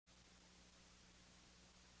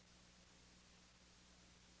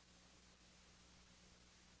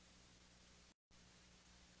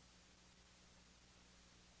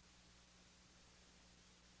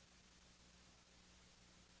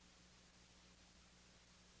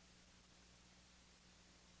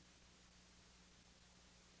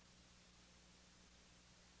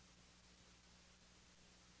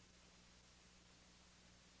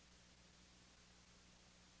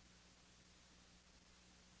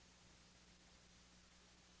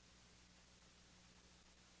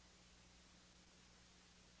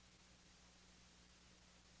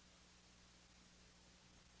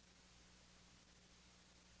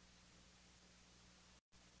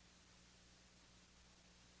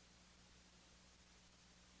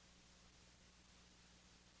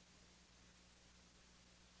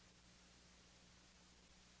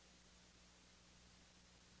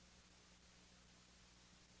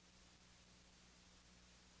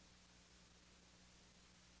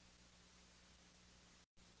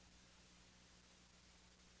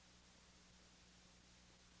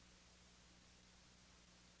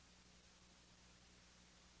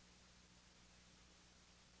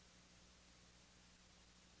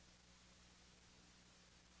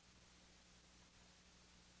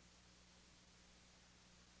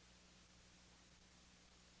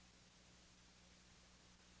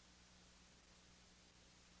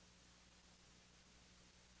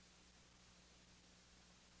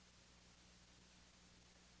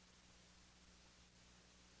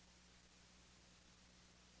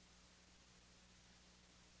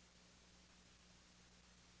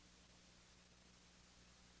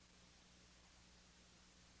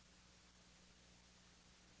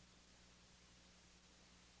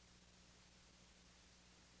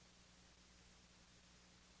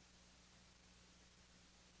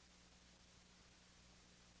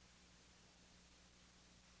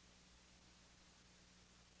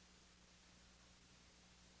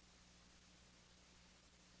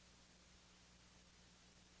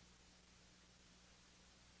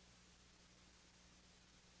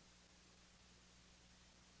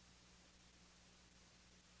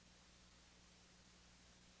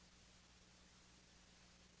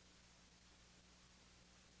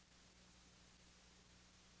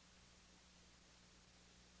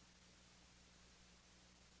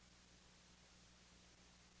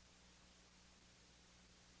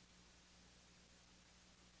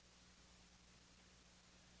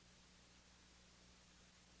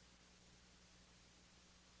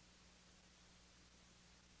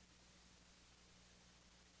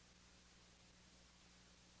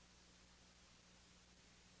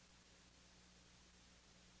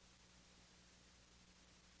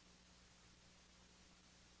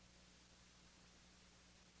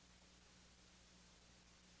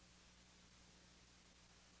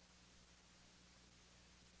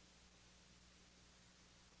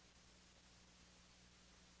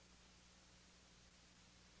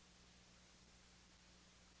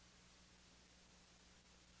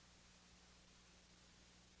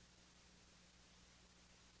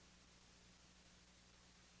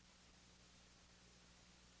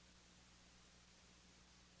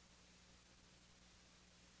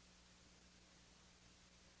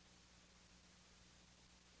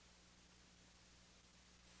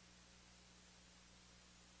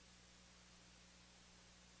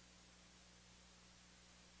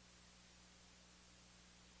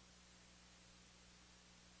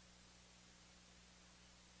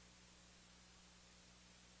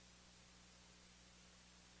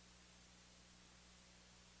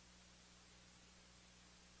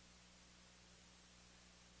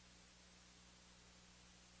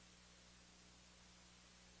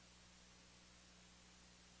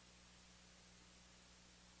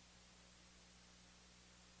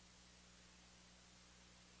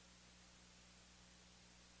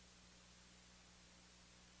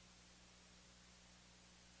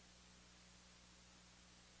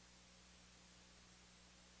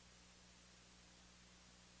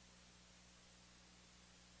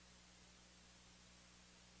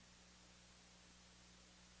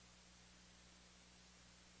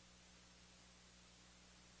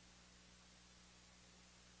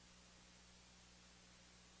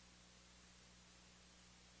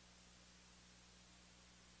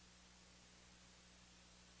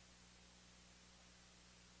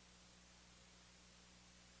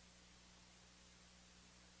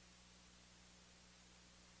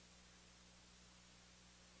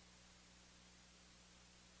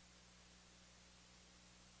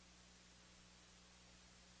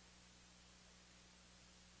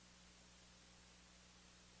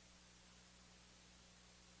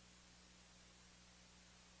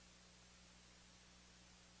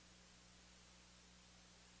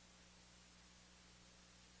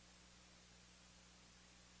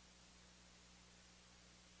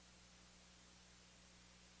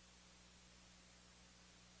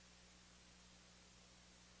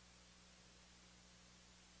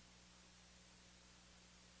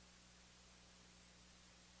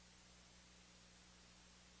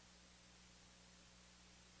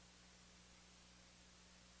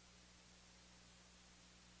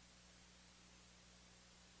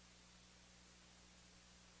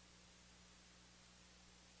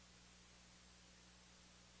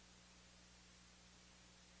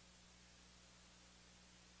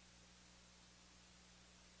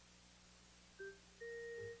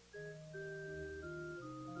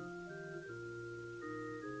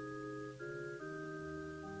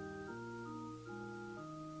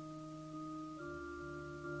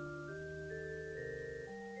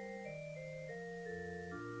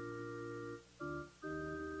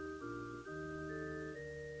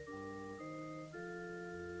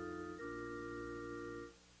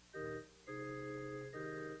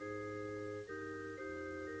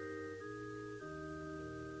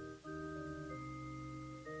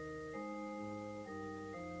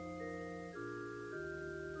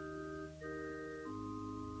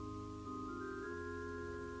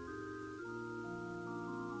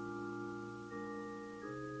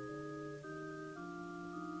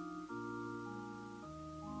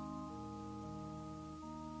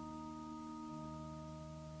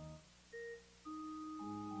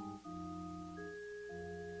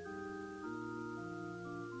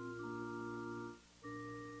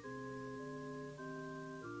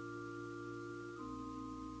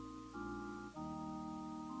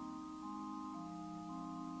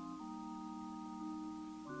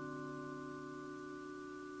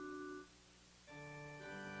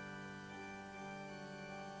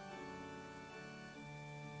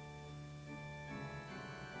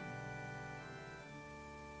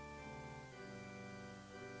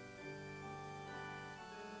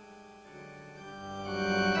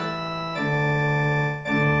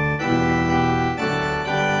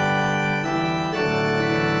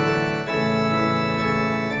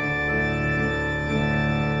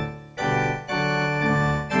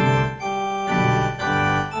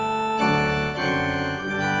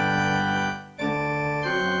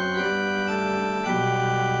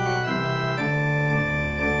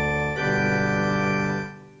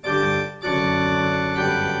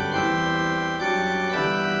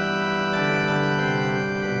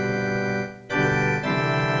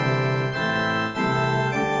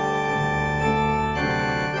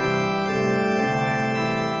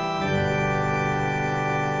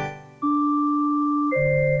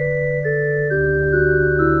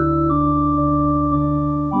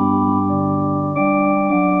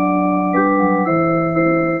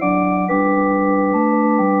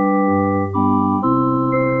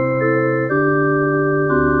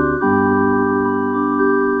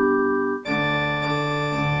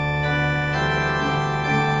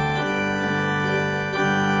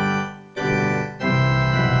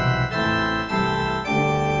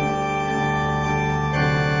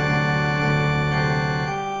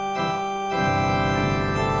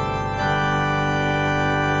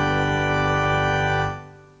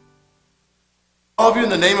All of you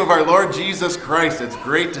in the name of our Lord Jesus Christ, it's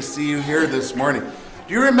great to see you here this morning.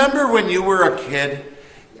 Do you remember when you were a kid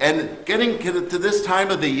and getting to this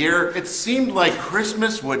time of the year, it seemed like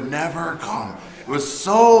Christmas would never come. It was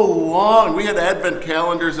so long. We had Advent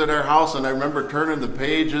calendars at our house, and I remember turning the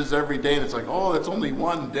pages every day, and it's like, oh, that's only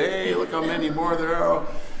one day. Look how many more there are.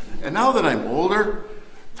 And now that I'm older,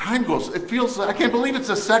 time goes, it feels, I can't believe it's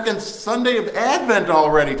the second Sunday of Advent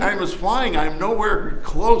already. Time is flying. I'm nowhere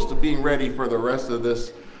close to being ready for the rest of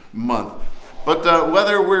this month. But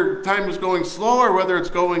whether time is going slow or whether it's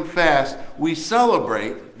going fast, we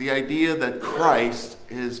celebrate the idea that Christ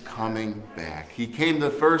is coming back. He came the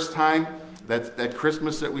first time, that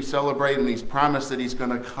Christmas that we celebrate, and he's promised that he's going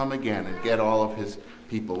to come again and get all of his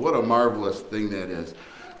people. What a marvelous thing that is.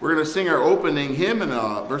 We're going to sing our opening hymn in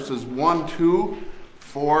verses 1, 2,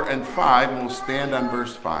 4, and 5, and we'll stand on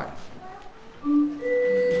verse 5.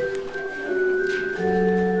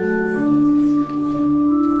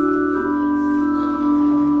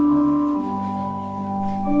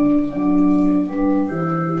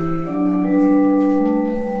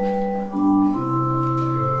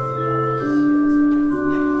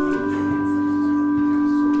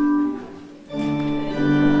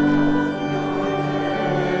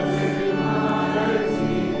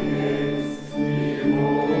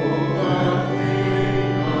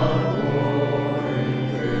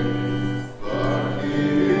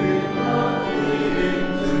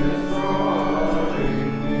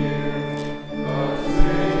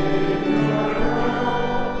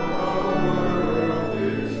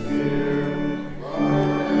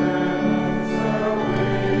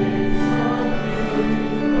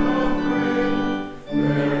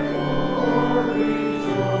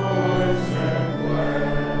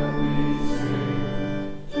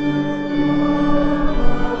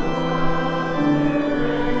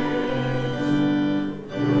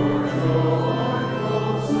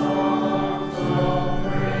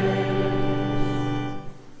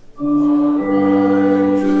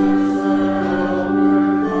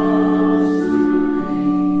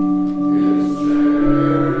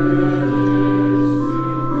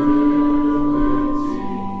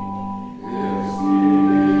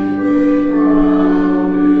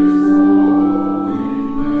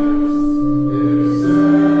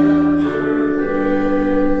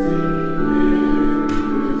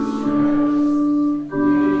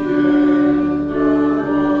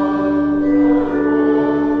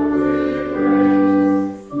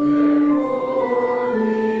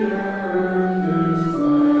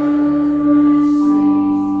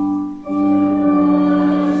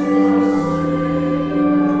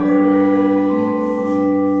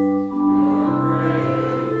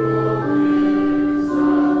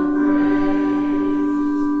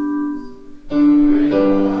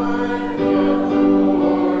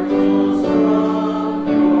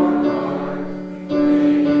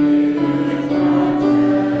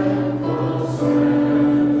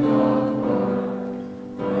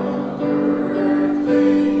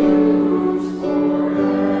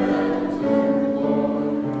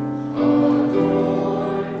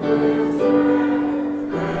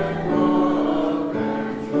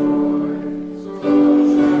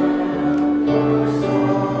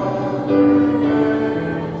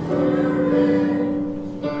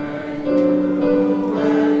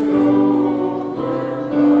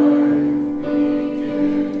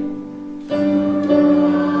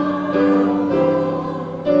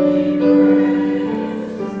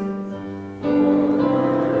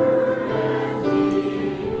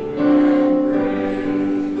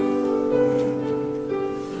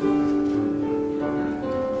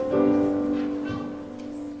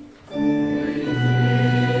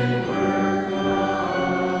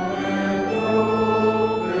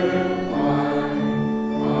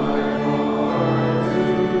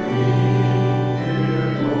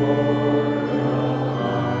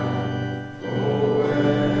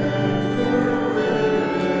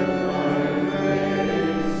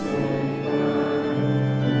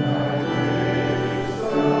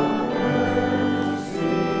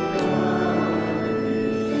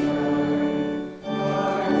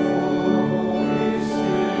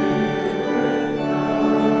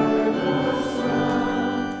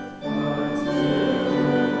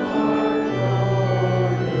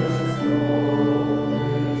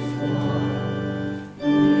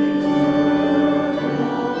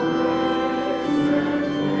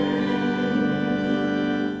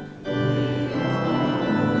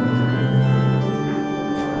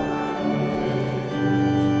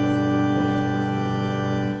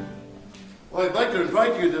 I'd like to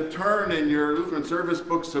invite you to turn in your Lutheran service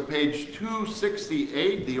books to page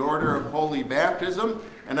 268, the Order of Holy Baptism.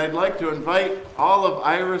 And I'd like to invite all of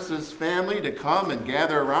Iris's family to come and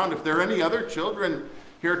gather around. If there are any other children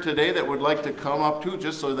here today that would like to come up too,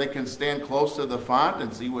 just so they can stand close to the font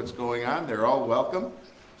and see what's going on, they're all welcome.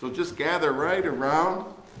 So just gather right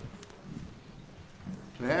around.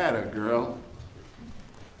 That a girl.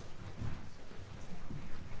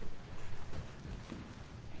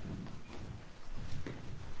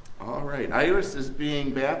 All right, Iris is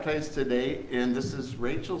being baptized today, and this is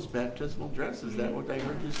Rachel's baptismal dress. Is that what I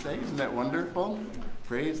heard you say? Isn't that wonderful?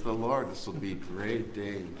 Praise the Lord. This will be a great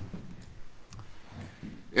day.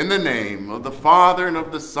 In the name of the Father, and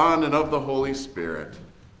of the Son, and of the Holy Spirit.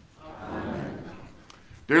 Amen.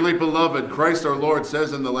 Dearly beloved, Christ our Lord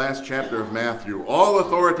says in the last chapter of Matthew, "All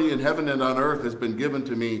authority in heaven and on earth has been given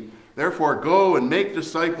to me. Therefore go and make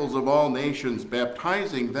disciples of all nations,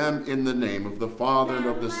 baptizing them in the name of the Father, and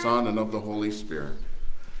of the Son, and of the Holy Spirit."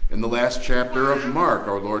 In the last chapter of Mark,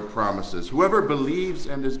 our Lord promises, "Whoever believes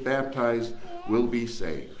and is baptized will be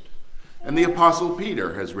saved." And the Apostle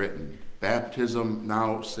Peter has written, "Baptism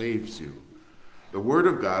now saves you." The Word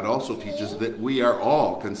of God also teaches that we are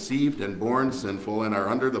all conceived and born sinful and are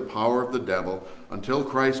under the power of the devil until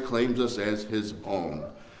Christ claims us as his own.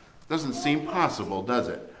 Doesn't seem possible, does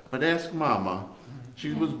it? But ask Mama.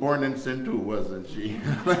 She was born in sin too, wasn't she?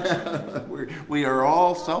 We are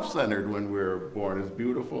all self-centered when we're born, as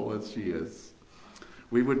beautiful as she is.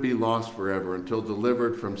 We would be lost forever until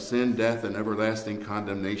delivered from sin, death, and everlasting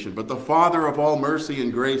condemnation. But the Father of all mercy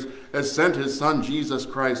and grace has sent his Son, Jesus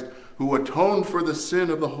Christ, who atoned for the sin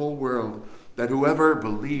of the whole world, that whoever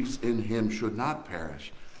believes in him should not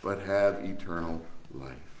perish, but have eternal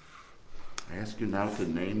life. I ask you now to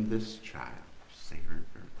name this child. Say her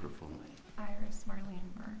full name. Iris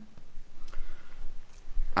Marlene Burr.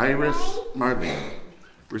 Iris Marlene,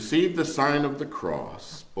 receive the sign of the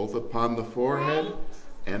cross, both upon the forehead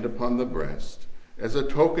and upon the breast, as a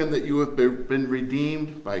token that you have been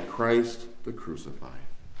redeemed by Christ the crucified.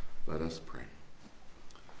 Let us pray.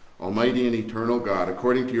 Almighty and eternal God,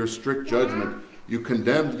 according to your strict judgment, you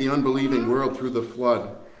condemned the unbelieving world through the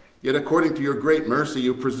flood. Yet according to your great mercy,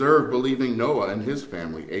 you preserved believing Noah and his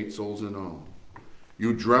family, 8 souls in all.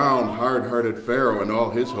 You drowned hard-hearted Pharaoh and all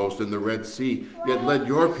his host in the Red Sea, yet led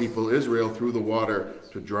your people Israel through the water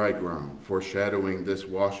to dry ground, foreshadowing this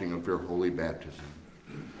washing of your holy baptism.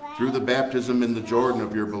 Through the baptism in the Jordan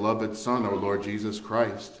of your beloved Son, our Lord Jesus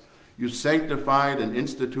Christ, you sanctified and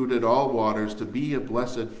instituted all waters to be a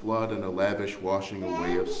blessed flood and a lavish washing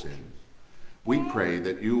away of sin. We pray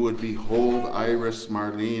that you would behold Iris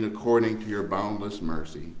Marlene according to your boundless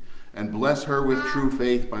mercy, and bless her with true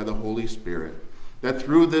faith by the Holy Spirit, that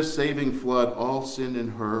through this saving flood all sin in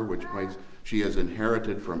her, which she has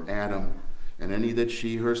inherited from Adam, and any that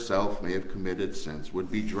she herself may have committed since,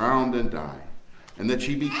 would be drowned and die, and that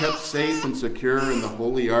she be kept safe and secure in the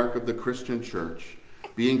holy ark of the Christian church,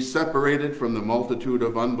 being separated from the multitude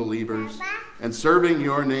of unbelievers, and serving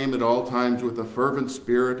your name at all times with a fervent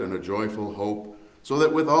spirit and a joyful hope, so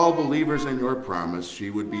that with all believers in your promise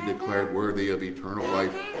she would be declared worthy of eternal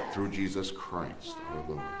life through Jesus Christ, our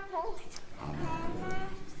Lord. Amen.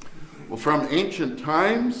 Well, from ancient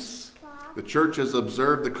times, the church has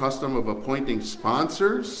observed the custom of appointing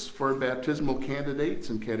sponsors for baptismal candidates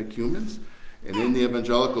and catechumens. And in the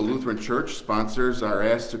Evangelical Lutheran Church, sponsors are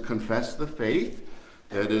asked to confess the faith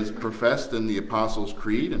that is professed in the Apostles'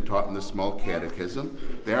 Creed and taught in the Small Catechism.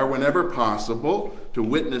 They are, whenever possible, to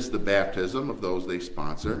witness the baptism of those they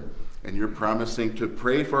sponsor. And you're promising to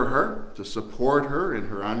pray for her, to support her in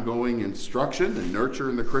her ongoing instruction and nurture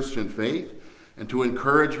in the Christian faith, and to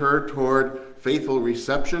encourage her toward faithful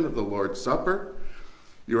reception of the Lord's Supper.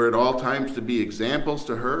 You're at all times to be examples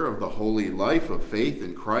to her of the holy life of faith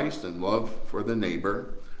in Christ and love for the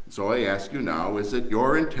neighbor. So I ask you now, is it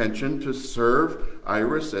your intention to serve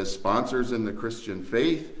Iris as sponsors in the Christian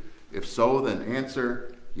faith? If so, then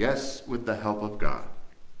answer yes with the help of God.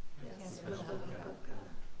 Yes, with the help of God.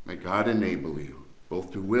 May God enable you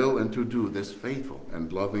both to will and to do this faithful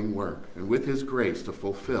and loving work, and with his grace to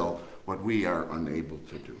fulfill what we are unable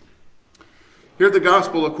to do. Hear the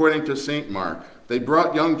gospel according to St. Mark. They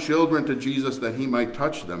brought young children to Jesus that he might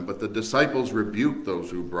touch them, but the disciples rebuked those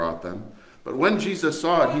who brought them. But when Jesus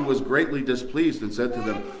saw it, he was greatly displeased and said to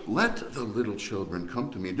them, "Let the little children come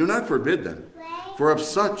to me. Do not forbid them, for of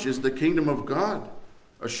such is the kingdom of God.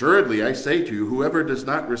 Assuredly, I say to you, whoever does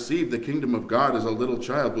not receive the kingdom of God as a little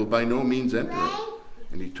child will by no means enter it."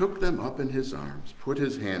 And he took them up in his arms, put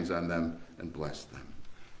his hands on them, and blessed them.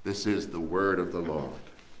 This is the word of the Lord.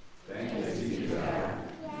 Thanks be to God.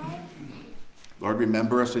 Lord,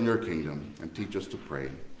 remember us in your kingdom and teach us to pray.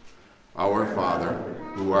 Our Father,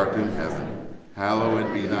 who art in heaven,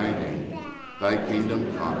 hallowed be thy name. Thy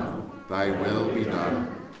kingdom come, thy will be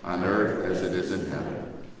done, on earth as it is in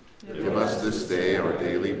heaven. Give us this day our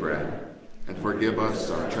daily bread, and forgive us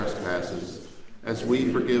our trespasses, as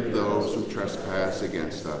we forgive those who trespass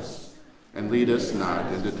against us. And lead us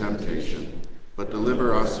not into temptation, but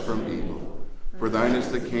deliver us from evil. For thine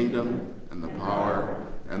is the kingdom, and the power,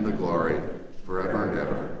 and the glory, forever and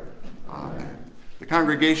ever. Amen. The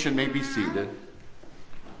congregation may be seated.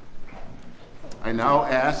 I now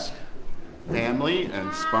ask family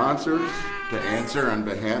and sponsors to answer on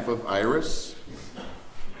behalf of Iris.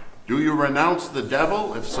 Do you renounce the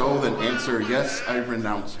devil? If so, then answer, yes, I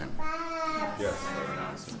renounce him. Yes, I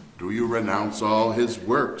renounce him. Do you renounce all his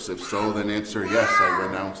works? If so, then answer, yes, I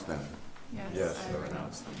renounce them. Yes, I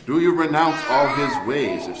renounce them. Do you renounce all his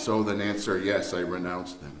ways? If so, then answer, yes, I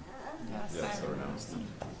renounce them. Yes, I renounce them.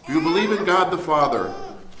 Do you believe in God the Father,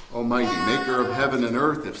 Almighty, maker of heaven and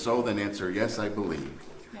earth? If so, then answer, yes, I believe.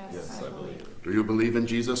 Yes, I believe. Do you believe in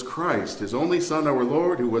Jesus Christ, his only Son, our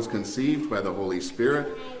Lord, who was conceived by the Holy Spirit,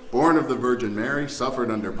 born of the Virgin Mary,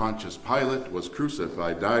 suffered under Pontius Pilate, was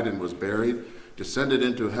crucified, died, and was buried, descended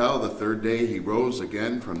into hell? The third day he rose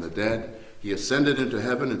again from the dead. He ascended into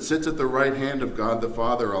heaven and sits at the right hand of God the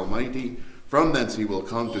Father Almighty. From thence he will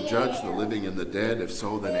come to judge the living and the dead. If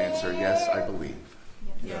so, then answer, yes, I believe.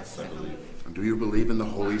 Yes, I believe. And do you believe in the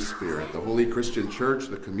Holy Spirit, the holy Christian church,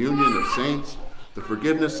 the communion of saints, the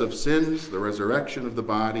forgiveness of sins, the resurrection of the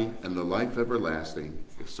body, and the life everlasting?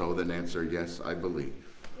 If so, then answer, yes, I believe.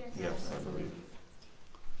 Yes, I believe.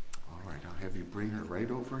 All right, I'll have you bring her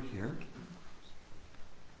right over here.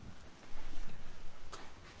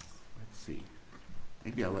 Let's see.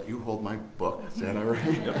 Maybe I'll let you hold my book. Is that all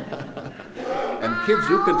right? And kids,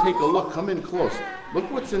 you can take a look. Come in close. Look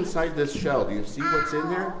what's inside this shell. Do you see what's in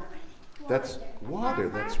there? That's water.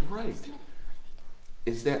 That's right.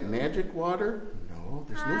 Is that magic water? No,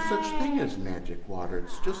 there's no such thing as magic water.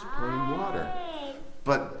 It's just plain water.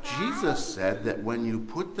 But Jesus said that when you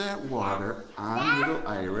put that water on little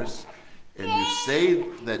Iris and you say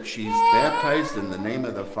that she's baptized in the name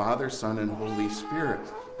of the Father, Son, and Holy Spirit,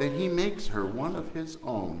 that he makes her one of his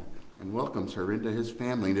own and welcomes her into his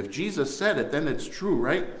family. And if Jesus said it, then it's true,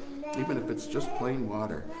 right? Even if it's just plain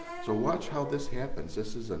water. So watch how this happens.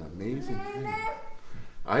 This is an amazing thing.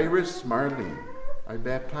 Iris Marlene, I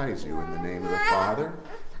baptize you in the name of the Father,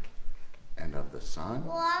 and of the Son,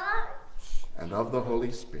 and of the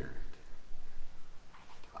Holy Spirit.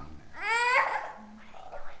 Amen.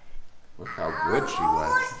 Look how good she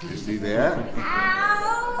was. You see that?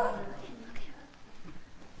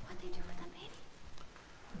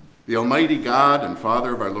 The Almighty God and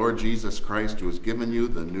Father of our Lord Jesus Christ, who has given you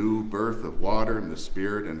the new birth of water and the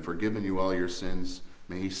Spirit and forgiven you all your sins,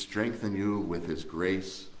 may he strengthen you with his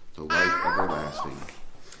grace to life everlasting.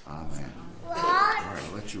 Amen. All right,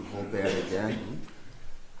 I'll let you hold that again.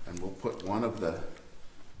 And we'll put one of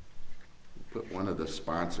the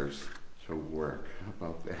sponsors to work. How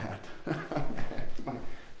about that?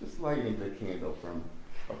 Just lighting the candle from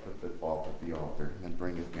up at the altar, and then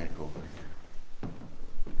bring it back over here.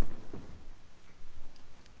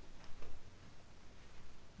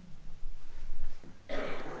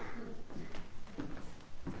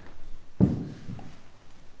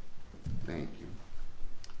 Thank you.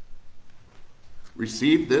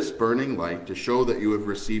 Receive this burning light to show that you have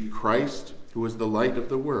received Christ, who is the light of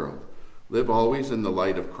the world. Live always in the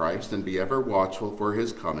light of Christ and be ever watchful for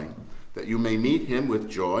his coming, that you may meet him with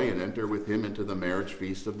joy and enter with him into the marriage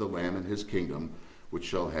feast of the Lamb and his kingdom, which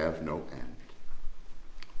shall have no end.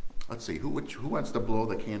 Let's see, who wants to blow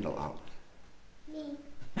the candle out? Me.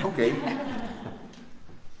 Okay.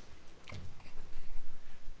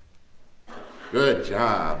 Good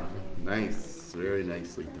job. Nice. Very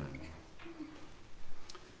nicely done.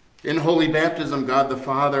 In holy baptism, God the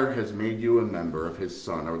Father has made you a member of his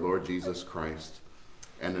Son, our Lord Jesus Christ,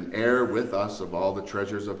 and an heir with us of all the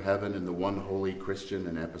treasures of heaven in the one holy Christian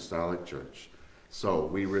and apostolic church. So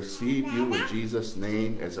we receive you in Jesus'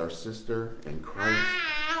 name as our sister in Christ,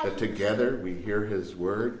 that together we hear his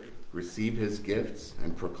word, receive his gifts,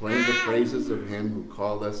 and proclaim the praises of him who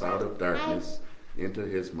called us out of darkness into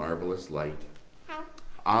his marvelous light.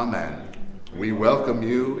 Amen. We welcome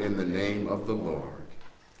you in the name of the Lord.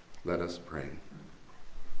 Let us pray.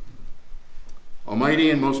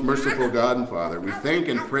 Almighty and most merciful God and Father, we thank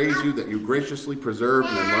and praise you that you graciously preserved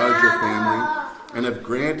and enlarged your family and have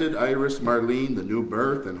granted Iris Marlene the new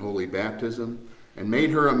birth and holy baptism and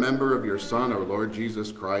made her a member of your Son, our Lord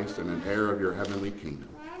Jesus Christ, and an heir of your heavenly kingdom.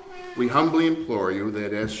 We humbly implore you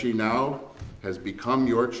that as she now has become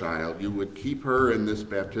your child, you would keep her in this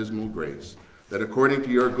baptismal grace, that according to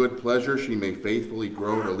your good pleasure she may faithfully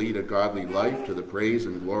grow to lead a godly life to the praise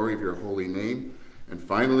and glory of your holy name, and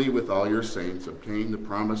finally, with all your saints, obtain the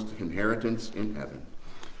promised inheritance in heaven.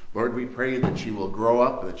 Lord, we pray that she will grow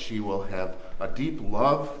up, that she will have a deep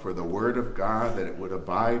love for the Word of God, that it would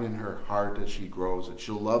abide in her heart as she grows, that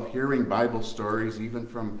she'll love hearing Bible stories even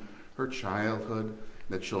from her childhood,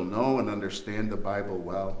 that she'll know and understand the Bible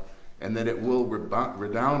well, and that it will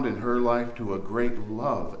redound in her life to a great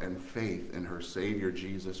love and faith in her Savior,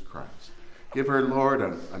 Jesus Christ. Give her, Lord,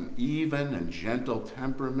 an even and gentle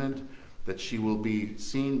temperament, that she will be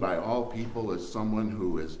seen by all people as someone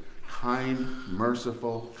who is kind,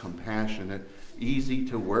 merciful, compassionate, easy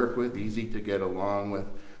to work with, easy to get along with,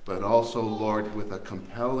 but also, Lord, with a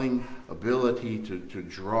compelling ability to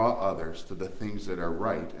draw others to the things that are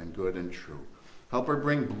right and good and true. Help her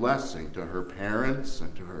bring blessing to her parents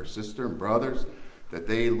and to her sister and brothers, that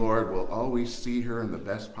they, Lord, will always see her in the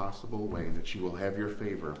best possible way, that she will have your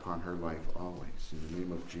favor upon her life always. In the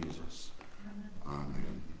name of Jesus.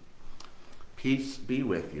 Amen. Peace be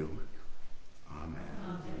with you.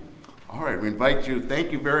 Amen. All right, we invite you.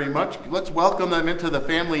 Thank you very much. Let's welcome them into the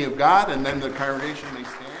family of God, and then the congregation may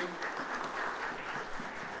stand.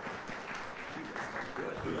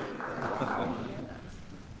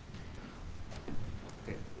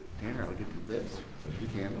 Okay, Tanner, I'll give you this. You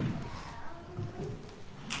can.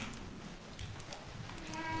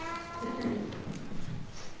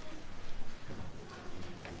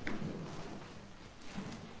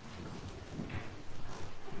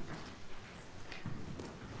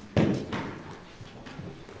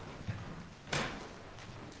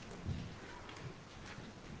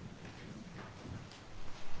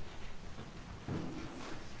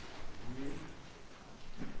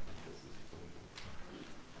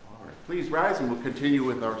 Please rise and we'll continue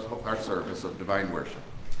with our service of divine worship.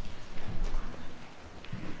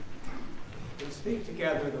 We speak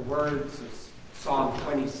together the words of Psalm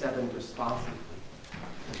 27 responsively.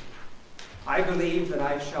 I believe that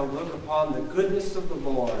I shall look upon the goodness of the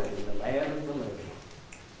Lord in the land of the living.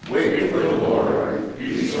 Wait for the Lord,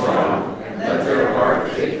 be strong, and let your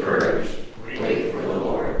heart take courage. Wait for the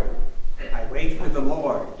Lord. I wait for the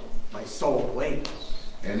Lord, my soul waits.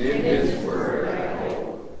 And in his word I hope.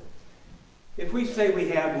 If we say we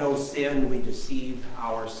have no sin, we deceive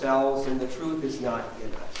ourselves, and the truth is not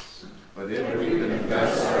in us. But if we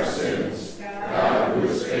confess our sins, God, who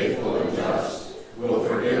is faithful and just, will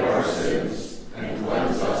forgive our sins and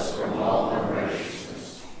cleanse us from all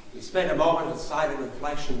unrighteousness. We spend a moment of silent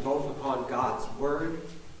reflection both upon God's word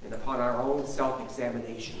and upon our own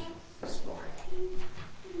self-examination this morning.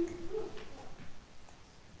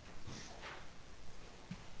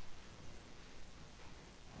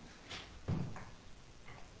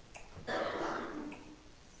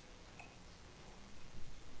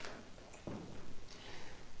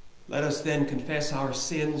 Let us then confess our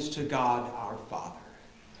sins to God our Father.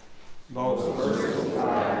 Most merciful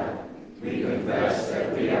God, we confess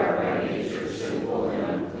that we are by nature sinful and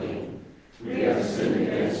unclean. We have sinned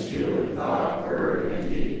against you in thought, word, and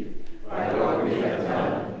deed, by what we have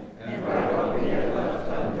done and by what we have left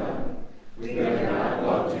undone. We have not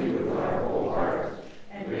loved you with our whole heart,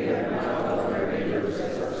 and we have not loved our neighbors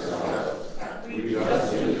as ourselves. We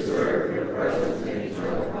justly deserve your present and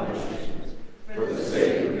eternal punishment. For the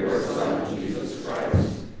sake of your Son, Jesus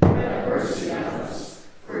Christ, have mercy on us,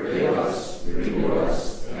 forgive us, renew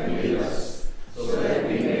us, and lead us, so that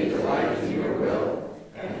we may delight in your will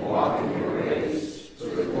and walk in your ways, to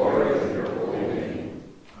the glory of your holy name.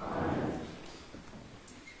 Amen.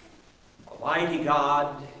 Almighty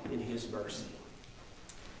God, in his mercy,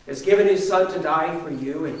 has given his Son to die for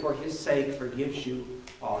you, and for his sake forgives you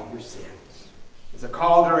all your sins. As a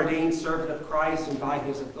called and ordained servant of Christ and by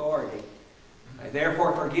his authority, I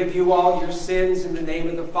therefore forgive you all your sins in the name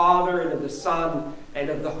of the Father, and of the Son, and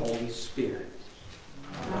of the Holy Spirit.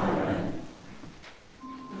 Amen.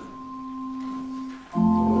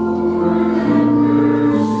 Oh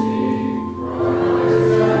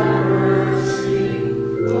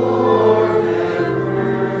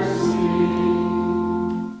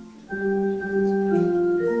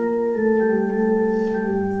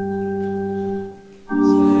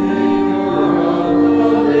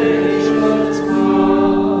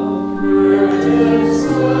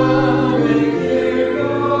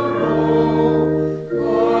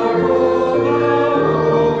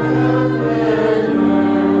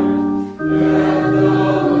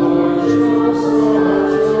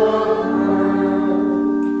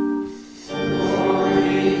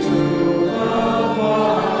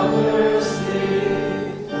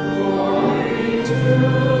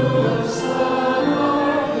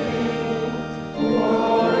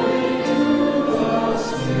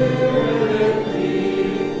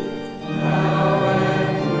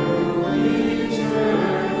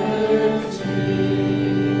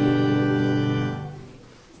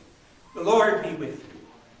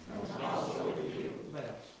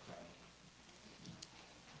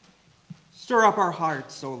Stir up our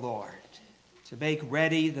hearts, O Lord, to make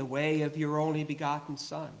ready the way of your only begotten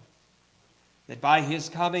Son, that by his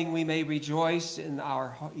coming we may rejoice in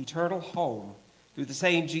our eternal home through the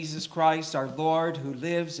same Jesus Christ, our Lord, who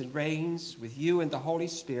lives and reigns with you and the Holy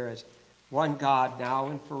Spirit, one God, now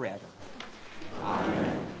and forever.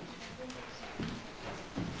 Amen.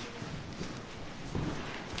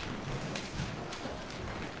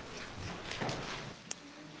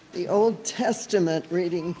 The Old Testament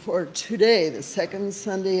reading for today, the second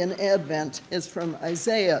Sunday in Advent, is from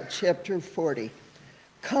Isaiah chapter 40.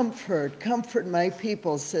 Comfort, comfort my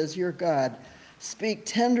people, says your God. Speak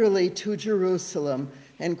tenderly to Jerusalem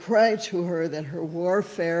and cry to her that her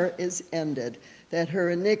warfare is ended, that her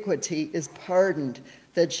iniquity is pardoned,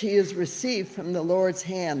 that she is received from the Lord's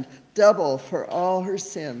hand double for all her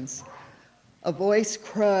sins. A voice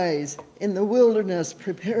cries, in the wilderness,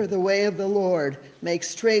 prepare the way of the Lord. Make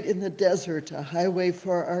straight in the desert a highway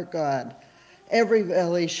for our God. Every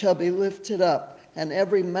valley shall be lifted up, and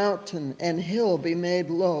every mountain and hill be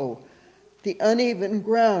made low. The uneven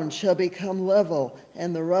ground shall become level,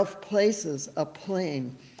 and the rough places a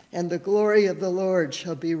plain. And the glory of the Lord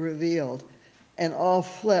shall be revealed, and all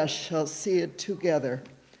flesh shall see it together.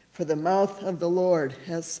 For the mouth of the Lord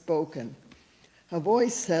has spoken. A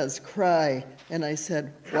voice says, cry. And I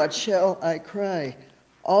said, what shall I cry?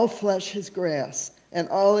 All flesh is grass, and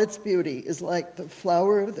all its beauty is like the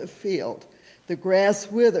flower of the field. The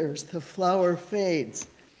grass withers, the flower fades,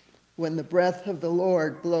 when the breath of the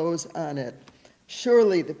Lord blows on it.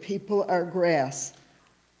 Surely the people are grass.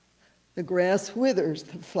 The grass withers,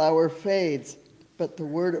 the flower fades, but the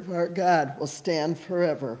word of our God will stand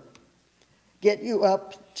forever. Get you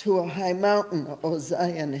up to a high mountain, O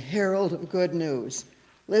Zion, herald of good news.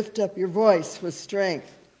 Lift up your voice with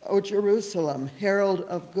strength, O Jerusalem, herald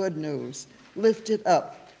of good news. Lift it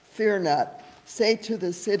up, fear not. Say to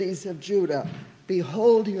the cities of Judah,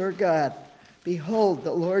 behold your God. Behold,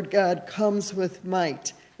 the Lord God comes with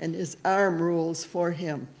might, and his arm rules for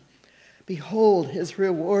him. Behold, his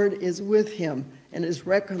reward is with him, and his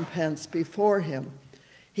recompense before him.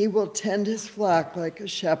 He will tend his flock like a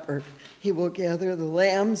shepherd. He will gather the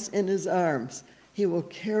lambs in his arms. He will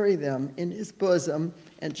carry them in his bosom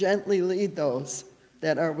and gently lead those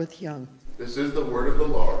that are with young. This is the word of the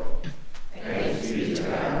Lord. Thanks be to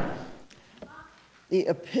God. The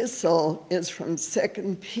epistle is from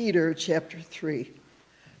 2 Peter chapter 3.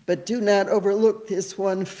 But do not overlook this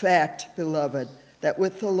one fact, beloved, that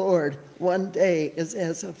with the Lord 1 day is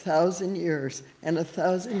as 1,000 years, and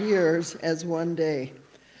 1,000 years as 1 day.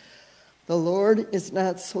 The Lord is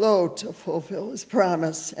not slow to fulfill his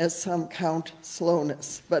promise, as some count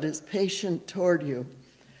slowness, but is patient toward you,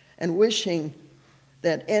 and not wishing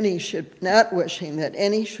that any should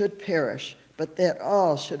perish, but that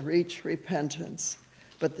all should reach repentance.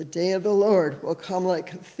 But the day of the Lord will come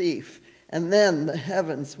like a thief, and then the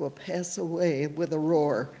heavens will pass away with a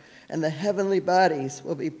roar, and the heavenly bodies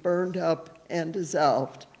will be burned up and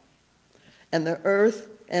dissolved, and the earth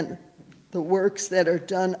and the works that are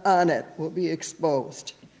done on it will be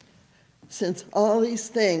exposed. Since all these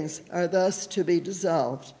things are thus to be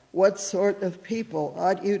dissolved, what sort of people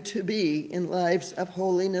ought you to be in lives of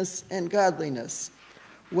holiness and godliness,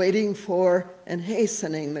 waiting for and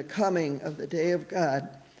hastening the coming of the day of God,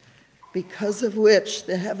 because of which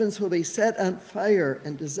the heavens will be set on fire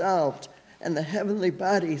and dissolved, and the heavenly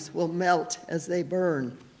bodies will melt as they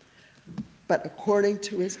burn. But according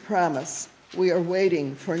to his promise, we are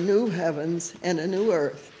waiting for new heavens and a new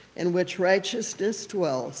earth in which righteousness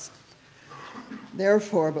dwells.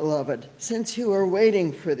 Therefore, beloved, since you are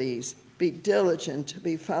waiting for these, be diligent to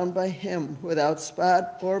be found by him without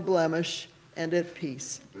spot or blemish and at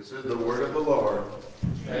peace. This is the word of the Lord.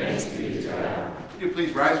 Thanks be to God. Would you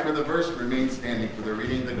please rise for the verse and remain standing for the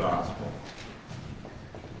reading of the gospel.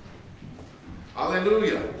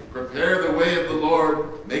 Hallelujah. Prepare the way of the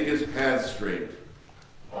Lord, make his paths straight.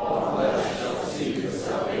 All flesh shall see the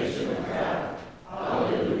salvation of God.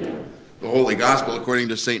 Hallelujah. The Holy Gospel according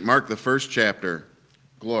to St. Mark, the first chapter.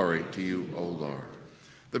 Glory to you, O Lord.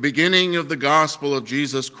 The beginning of the gospel of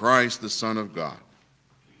Jesus Christ, the Son of God.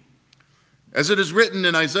 As it is written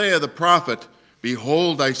in Isaiah the prophet,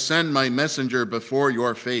 behold, I send my messenger before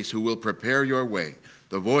your face, who will prepare your way,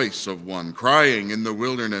 the voice of one crying in the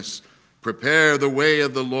wilderness, prepare the way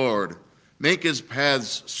of the Lord, make his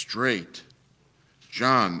paths straight.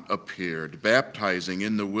 John appeared, baptizing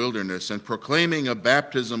in the wilderness and proclaiming a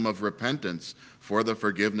baptism of repentance for the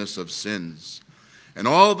forgiveness of sins. And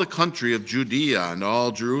all the country of Judea and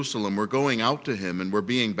all Jerusalem were going out to him and were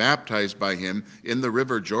being baptized by him in the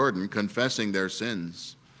river Jordan, confessing their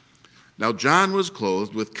sins. Now John was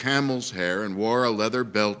clothed with camel's hair and wore a leather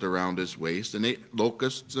belt around his waist and ate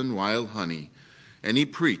locusts and wild honey. And he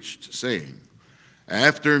preached, saying,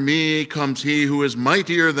 After me comes he who is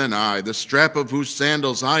mightier than I, the strap of whose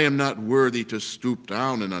sandals I am not worthy to stoop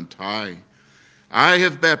down and untie. I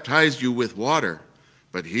have baptized you with water,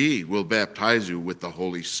 but he will baptize you with the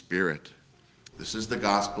Holy Spirit. This is the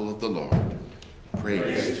gospel of the Lord.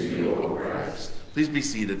 Praise to you, O Christ. Please be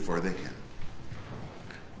seated for the hymn.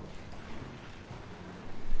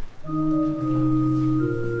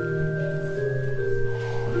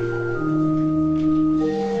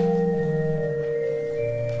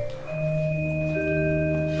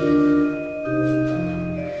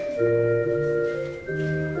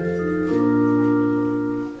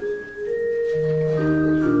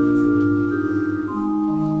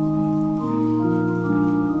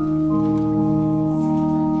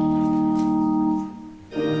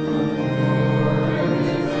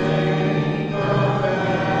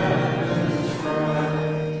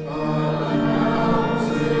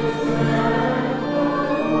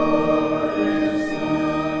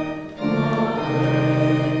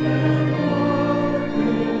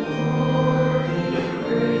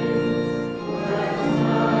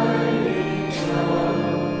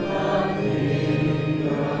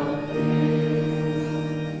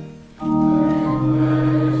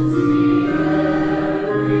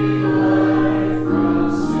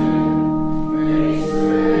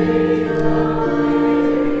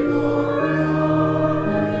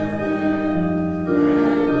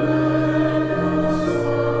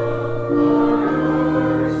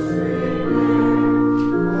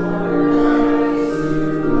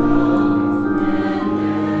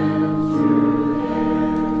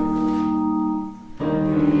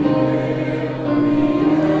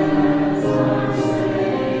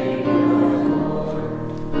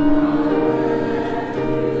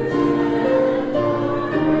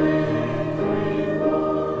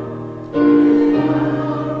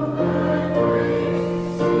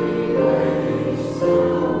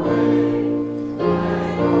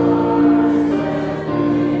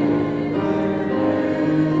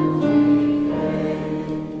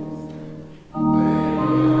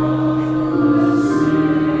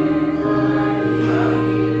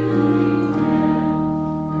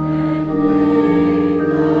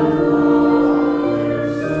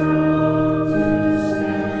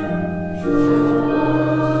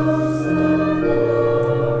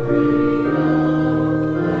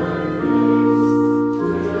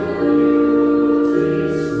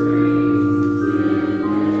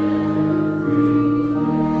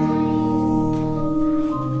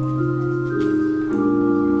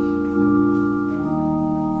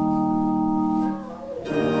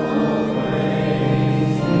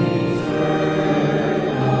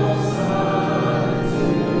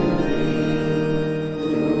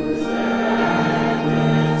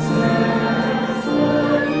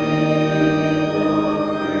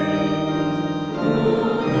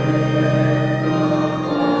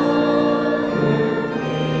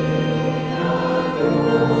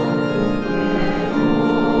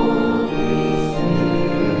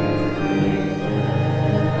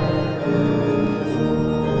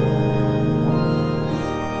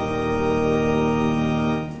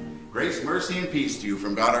 Mercy and peace to you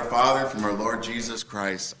from God our Father, from our Lord Jesus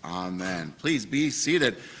Christ. Amen. Please be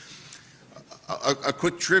seated. A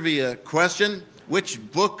quick trivia question. Which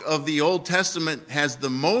book of the Old Testament has the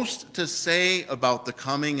most to say about the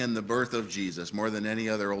coming and the birth of Jesus, more than any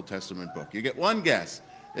other Old Testament book? You get one guess.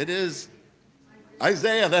 It is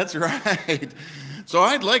Isaiah, that's right. So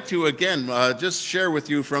I'd like to, again, just share with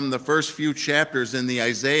you from the first few chapters in the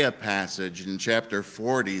Isaiah passage in chapter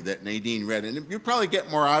 40 that Nadine read. And you'll probably get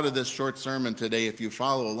more out of this short sermon today if you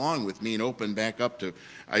follow along with me and open back up to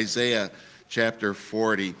Isaiah chapter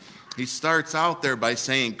 40. He starts out there by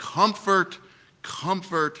saying, "Comfort,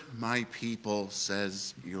 comfort my people,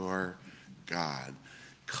 says your God."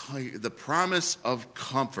 The promise of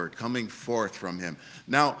comfort coming forth from him.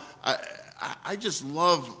 Now, I just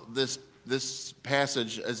love this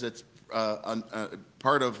passage as it's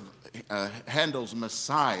part of Handel's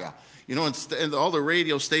Messiah. You know, in all the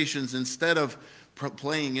radio stations, instead of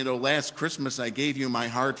playing, you know, "Last Christmas I gave you my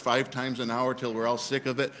heart 5 times an hour till we're all sick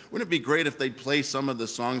of it," wouldn't it be great if they'd play some of the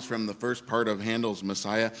songs from the first part of Handel's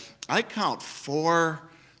Messiah? I count 4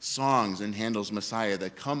 songs in Handel's Messiah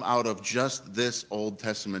that come out of just this Old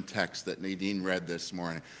Testament text that Nadine read this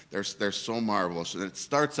morning. They're so marvelous. And it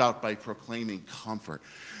starts out by proclaiming comfort.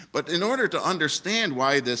 But in order to understand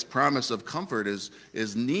why this promise of comfort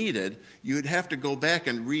is needed, you'd have to go back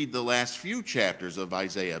and read the last few chapters of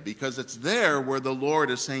Isaiah, because it's there where the Lord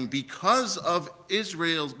is saying, because of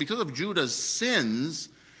Judah's sins,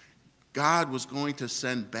 God was going to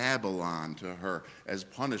send Babylon to her as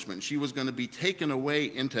punishment. She was going to be taken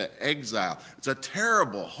away into exile. It's a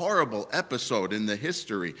terrible, horrible episode in the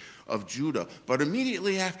history of Judah. But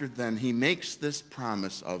immediately after then, he makes this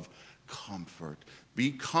promise of comfort.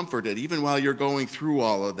 Be comforted even while you're going through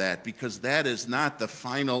all of that, because that is not the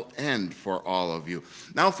final end for all of you.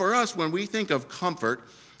 Now, for us, when we think of comfort,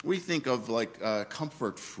 we think of like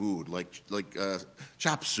comfort food, like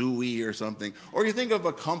chop suey or something. Or you think of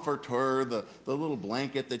a comforter, the little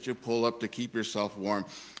blanket that you pull up to keep yourself warm.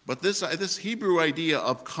 But this Hebrew idea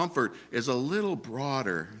of comfort is a little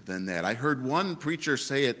broader than that. I heard one preacher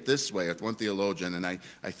say it this way, one theologian, and I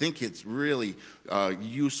think it's really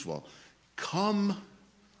useful. Come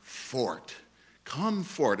fort. Come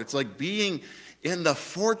fort. It's like being in the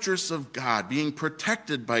fortress of God, being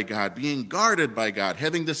protected by God, being guarded by God,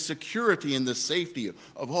 having the security and the safety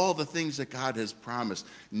of all the things that God has promised,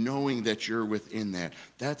 knowing that you're within that.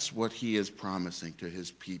 That's what he is promising to his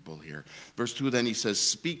people here. Verse 2, then he says,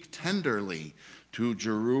 speak tenderly to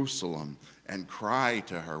Jerusalem and cry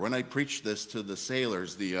to her. When I preached this to the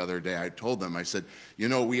sailors the other day, I told them, I said,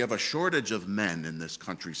 we have a shortage of men in this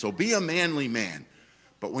country, so be a manly man.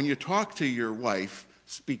 But when you talk to your wife,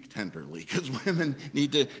 speak tenderly, because women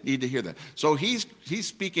need to hear that. So he's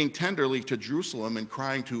speaking tenderly to Jerusalem and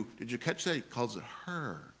crying to, did you catch that? He calls it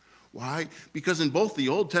her. Why? Because in both the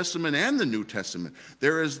Old Testament and the New Testament,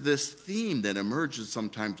 there is this theme that emerges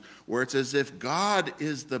sometimes where it's as if God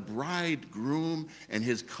is the bridegroom and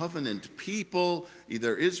his covenant people,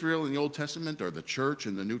 either Israel in the Old Testament or the church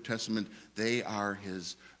in the New Testament, they are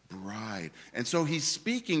his bride. And so he's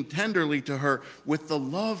speaking tenderly to her with the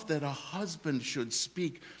love that a husband should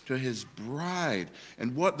speak to his bride.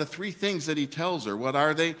 And what the three things that he tells her, what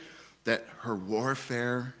are they? That her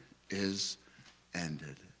warfare is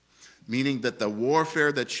ended. Meaning that the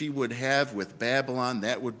warfare that she would have with Babylon,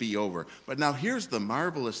 that would be over. But now here's the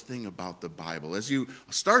marvelous thing about the Bible. As you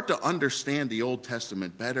start to understand the Old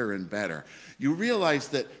Testament better and better, you realize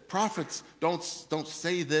that prophets don't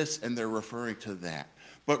say this and they're referring to that.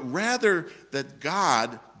 But rather that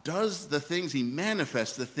God does the things, he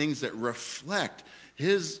manifests the things that reflect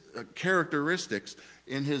his characteristics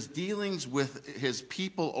in his dealings with his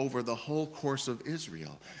people over the whole course of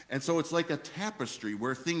Israel. And so it's like a tapestry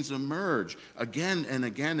where things emerge again and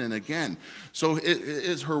again and again. So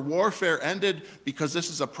is her warfare ended because this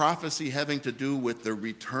is a prophecy having to do with the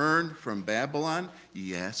return from Babylon?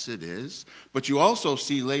 Yes, it is. But you also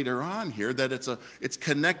see later on here that it's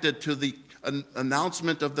connected to the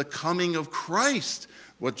announcement of the coming of Christ,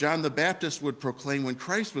 what John the Baptist would proclaim when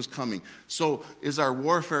Christ was coming. So is our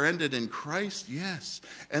warfare ended in Christ? Yes.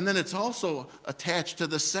 And then it's also attached to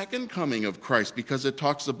the second coming of Christ, because it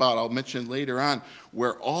talks about, I'll mention later on,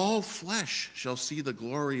 where all flesh shall see the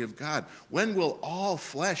glory of God. When will all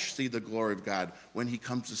flesh see the glory of God? When he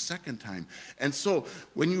comes the second time. And so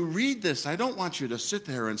when you read this, I don't want you to sit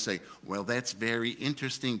there and say, well, that's very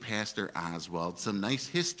interesting, Pastor Oswald. Some nice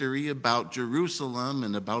history about Jerusalem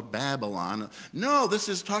and about Babylon. No, this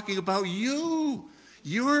is talking about you.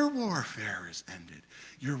 Your warfare is ended.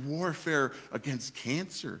 Your warfare against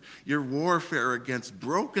cancer, your warfare against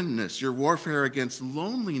brokenness, your warfare against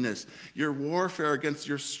loneliness, your warfare against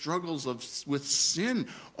your struggles with sin,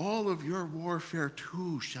 all of your warfare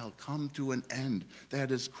too shall come to an end.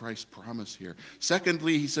 That is Christ's promise here.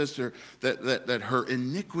 Secondly, he says to her that her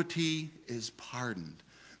iniquity is pardoned,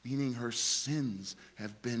 meaning her sins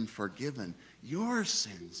have been forgiven. Your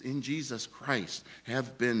sins in Jesus Christ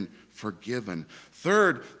have been forgiven.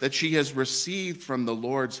 Third, that she has received from the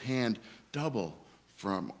Lord's hand double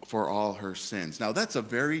for all her sins. Now, that's a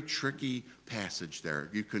very tricky passage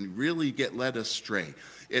there. You can really get led astray.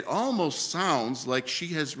 It almost sounds like she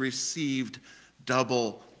has received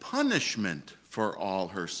double punishment for all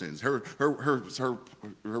her sins. Her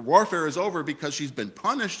warfare is over because she's been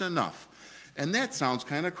punished enough. And that sounds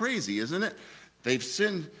kind of crazy, isn't it? They've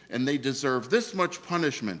sinned and they deserve this much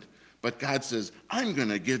punishment. But God says, I'm going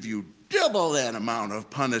to give you double that amount of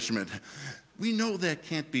punishment. We know that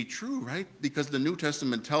can't be true, right? Because the New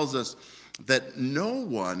Testament tells us that no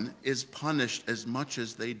one is punished as much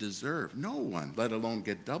as they deserve. No one, let alone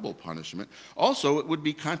get double punishment. Also, it would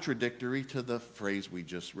be contradictory to the phrase we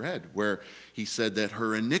just read, where he said that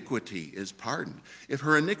her iniquity is pardoned. If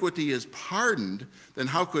her iniquity is pardoned, then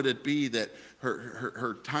how could it be that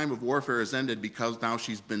her time of warfare is ended because now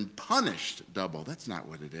she's been punished double? That's not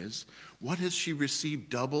what it is. What has she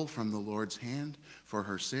received double from the Lord's hand? for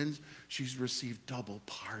her sins, she's received double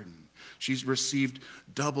pardon. She's received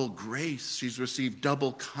double grace. She's received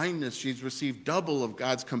double kindness. She's received double of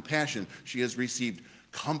God's compassion. She has received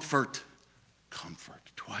comfort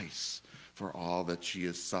twice for all that she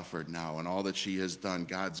has suffered now and all that she has done.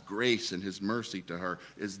 God's grace and his mercy to her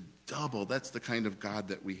is double. That's the kind of God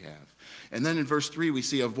that we have. And then in verse 3, we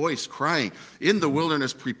see a voice crying, "In the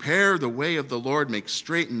wilderness, prepare the way of the Lord, make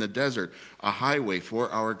straight in the desert a highway for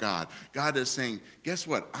our God." God is saying, guess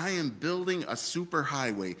what? I am building a super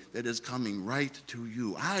highway that is coming right to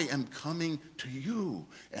you. I am coming to you,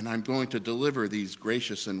 and I'm going to deliver these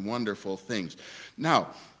gracious and wonderful things.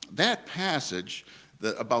 Now, that passage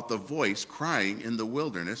about the voice crying in the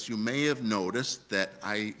wilderness, you may have noticed that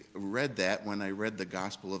I read that when I read the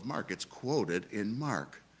Gospel of Mark. It's quoted in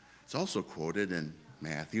Mark. It's also quoted in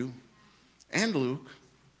Matthew and Luke.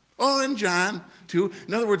 Oh, and John, too.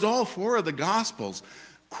 In other words, all four of the Gospels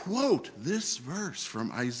quote this verse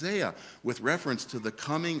from Isaiah with reference to the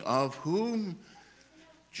coming of whom?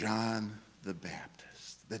 John the Baptist.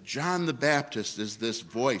 That John the Baptist is this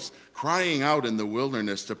voice crying out in the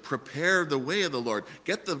wilderness to prepare the way of the Lord.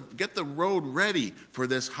 Get the road ready for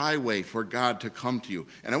this highway for God to come to you.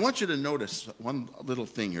 And I want you to notice one little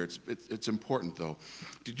thing here. It's important, though.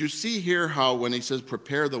 Did you see here how when he says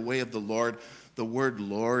prepare the way of the Lord, the word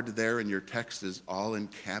Lord there in your text is all in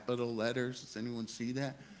capital letters? Does anyone see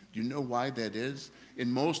that? Do you know why that is? In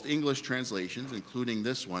most English translations, including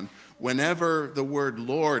this one, whenever the word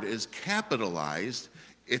Lord is capitalized,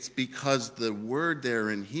 it's because the word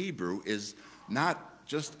there in Hebrew is not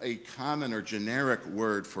just a common or generic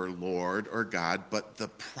word for Lord or God, but the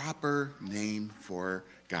proper name for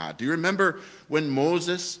God. Do you remember when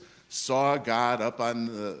Moses saw God up on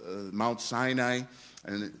the Mount Sinai,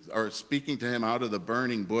 or speaking to him out of the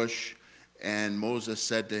burning bush, and Moses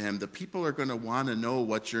said to him, the people are going to want to know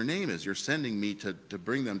what your name is. You're sending me to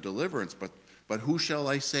bring them deliverance, but who shall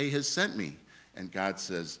I say has sent me? And God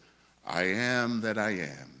says, I am that I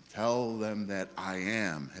am. Tell them that I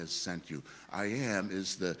am has sent you. I am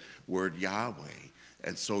is the word Yahweh.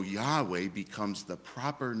 And so Yahweh becomes the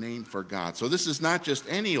proper name for God. So this is not just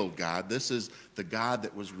any old God. This is the God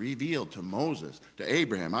that was revealed to Moses, to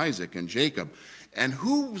Abraham, Isaac, and Jacob. And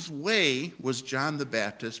whose way was John the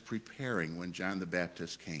Baptist preparing when John the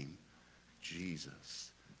Baptist came? Jesus.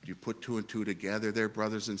 Do you put two and two together there,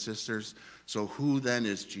 brothers and sisters? So who then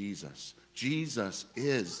is Jesus? Jesus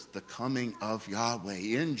is the coming of Yahweh.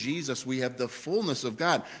 In Jesus, we have the fullness of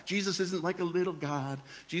God. Jesus isn't like a little God.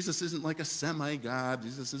 Jesus isn't like a semi-God.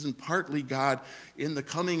 Jesus isn't partly God. In the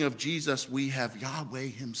coming of Jesus, we have Yahweh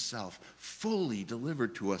himself fully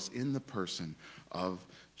delivered to us in the person of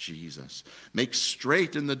Jesus. Make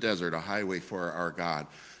straight in the desert a highway for our God.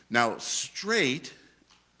 Now, straight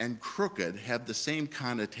and crooked have the same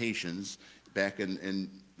connotations back in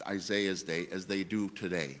Isaiah's day as they do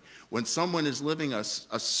today. When someone is living a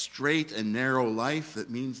straight and narrow life, that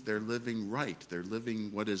means they're living right. They're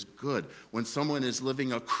living what is good. When someone is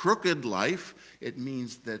living a crooked life, it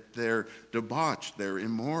means that they're debauched, they're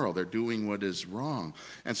immoral, they're doing what is wrong.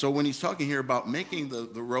 And so when he's talking here about making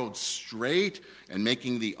the road straight and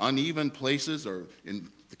making the uneven places, or in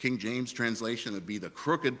the King James translation, it would be the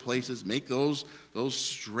crooked places, make those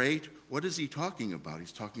straight. What is he talking about?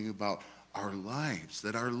 He's talking about our lives,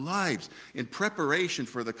 that our lives, in preparation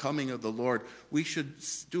for the coming of the Lord, we should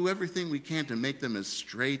do everything we can to make them as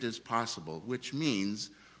straight as possible, which means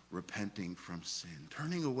repenting from sin,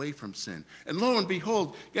 turning away from sin. And lo and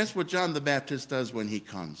behold, guess what John the Baptist does when he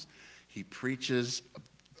comes? He preaches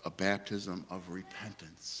a baptism of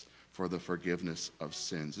repentance for the forgiveness of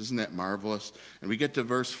sins. Isn't that marvelous? And we get to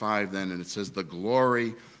verse 5 then, and it says, the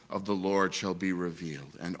glory of the Lord shall be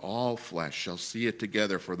revealed, and all flesh shall see it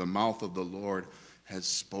together, for the mouth of the Lord has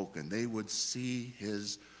spoken. They would see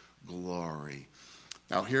his glory.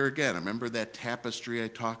 Now here again, remember that tapestry I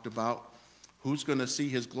talked about? Who's going to see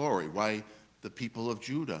his glory? Why, the people of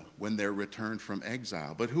Judah when they're returned from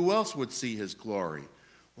exile. But who else would see his glory?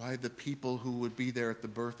 Why, the people who would be there at the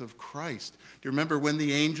birth of Christ. Do you remember when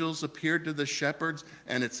the angels appeared to the shepherds,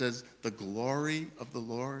 and it says, the glory of the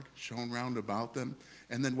Lord shone round about them?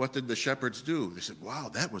 And then what did the shepherds do? They said, wow,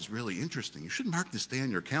 that was really interesting. You should mark this day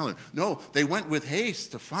on your calendar. No, they went with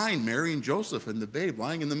haste to find Mary and Joseph and the babe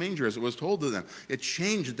lying in the manger as it was told to them. It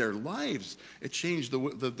changed their lives. It changed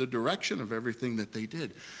the direction of everything that they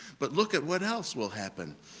did. But look at what else will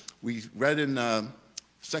happen. We read in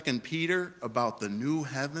 2 Peter about the new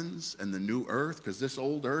heavens and the new earth, because this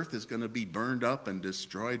old earth is going to be burned up and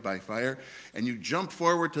destroyed by fire. And you jump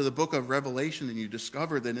forward to the book of Revelation and you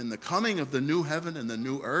discover that in the coming of the new heaven and the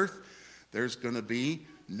new earth, there's going to be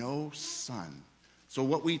no sun. So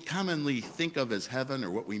what we commonly think of as heaven,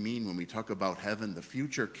 or what we mean when we talk about heaven, the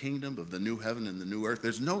future kingdom of the new heaven and the new earth,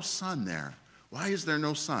 there's no sun there. Why is there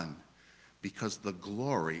no sun? Because the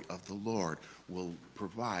glory of the Lord will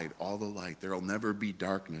provide all the light. There will never be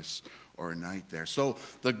darkness or night there. So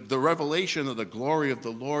the revelation of the glory of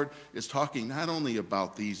the Lord is talking not only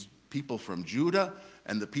about these people from Judah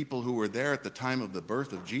and the people who were there at the time of the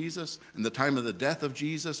birth of Jesus and the time of the death of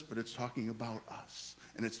Jesus, but it's talking about us.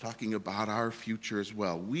 And it's talking about our future as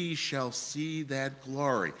well. We shall see that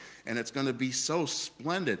glory. And it's going to be so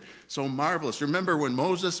splendid, so marvelous. Remember when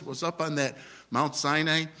Moses was up on that Mount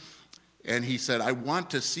Sinai? And he said, I want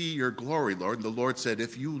to see your glory, Lord. And the Lord said,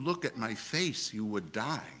 if you look at my face, you would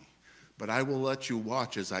die. But I will let you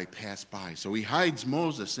watch as I pass by. So he hides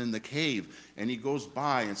Moses in the cave, and he goes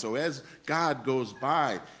by. And so as God goes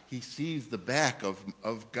by, he sees the back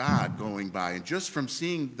of God going by. And just from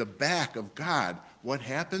seeing the back of God, what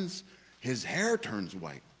happens? His hair turns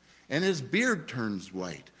white, and his beard turns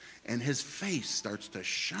white, and his face starts to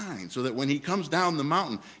shine, so that when he comes down the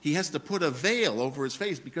mountain, he has to put a veil over his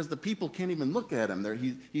face because the people can't even look at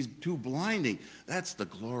him. He's too blinding. That's the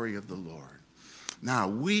glory of the Lord. Now,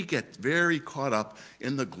 we get very caught up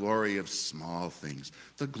in the glory of small things.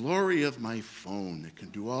 The glory of my phone that can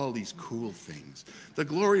do all these cool things. The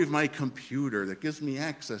glory of my computer that gives me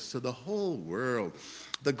access to the whole world.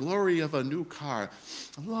 The glory of a new car.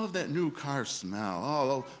 I love that new car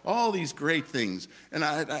smell. All these great things. And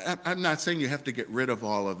I'm not saying you have to get rid of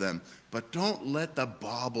all of them, but don't let the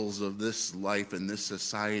baubles of this life and this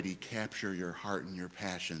society capture your heart and your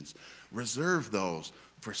passions. Reserve those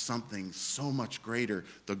for something so much greater,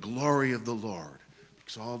 the glory of the Lord.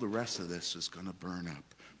 Because all the rest of this is going to burn up.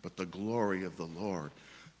 But the glory of the Lord,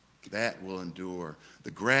 that will endure.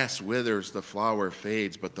 The grass withers, the flower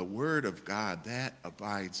fades, but the word of God, that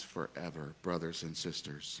abides forever, brothers and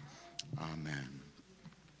sisters. Amen.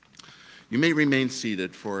 You may remain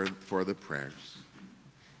seated for the prayers.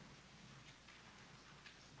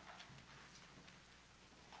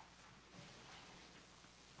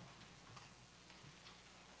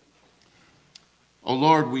 O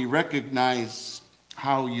Lord, we recognize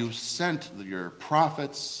how you sent your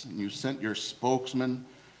prophets and you sent your spokesmen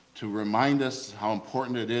to remind us how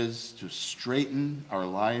important it is to straighten our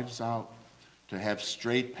lives out, to have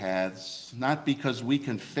straight paths, not because we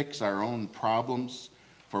can fix our own problems,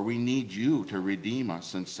 for we need you to redeem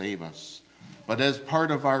us and save us, but as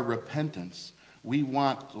part of our repentance, we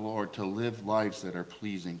want, Lord, to live lives that are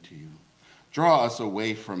pleasing to you. Draw us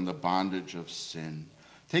away from the bondage of sin.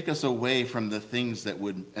 Take us away from the things that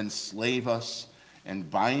would enslave us and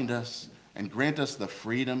bind us, and grant us the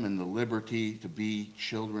freedom and the liberty to be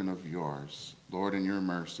children of yours, Lord, in your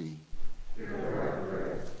mercy.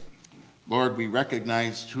 Lord, we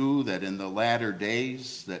recognize, too, that in the latter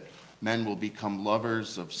days that men will become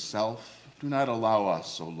lovers of self. Do not allow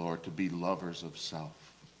us, O Lord, to be lovers of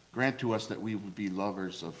self. Grant to us that we would be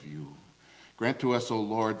lovers of you. Grant to us, O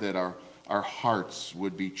Lord, that our hearts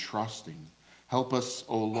would be trusting. Help us,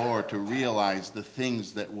 O Lord, to realize the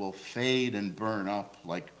things that will fade and burn up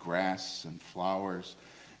like grass and flowers,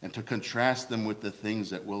 and to contrast them with the things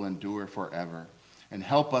that will endure forever. And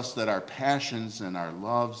help us that our passions and our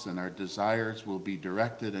loves and our desires will be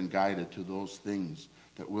directed and guided to those things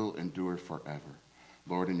that will endure forever.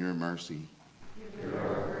 Lord, in your mercy.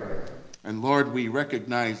 And Lord, we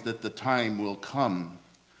recognize that the time will come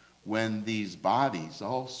when these bodies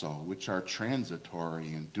also, which are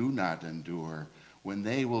transitory and do not endure, when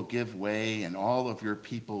they will give way and all of your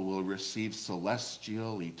people will receive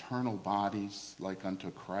celestial, eternal bodies like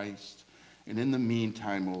unto Christ. And in the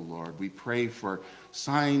meantime, O Lord, we pray for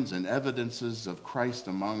signs and evidences of Christ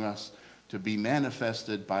among us to be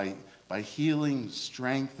manifested by healing,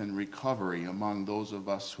 strength, and recovery among those of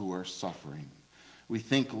us who are suffering. We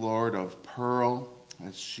think, Lord, of Pearl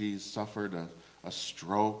as she suffered a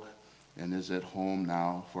stroke and is at home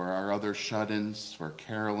now, for our other shut-ins, for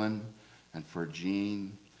Carolyn and for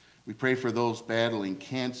Jean. We pray for those battling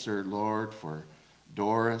cancer, Lord, for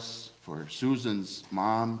Doris, for Susan's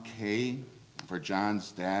mom, Kay, for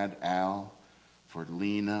John's dad, Al, for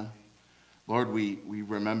Lena. Lord, we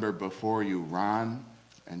remember before you Ron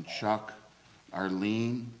and Chuck,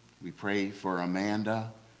 Arlene. We pray for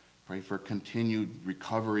Amanda. Pray for continued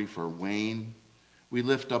recovery for Wayne. We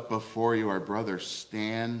lift up before you our brother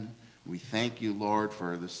Stan. We thank you, Lord,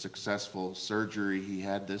 for the successful surgery he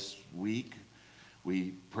had this week.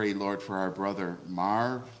 We pray, Lord, for our brother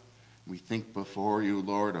Marv. We think before you,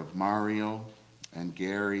 Lord, of Mario and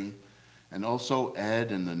Gary, and also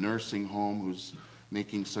Ed in the nursing home who's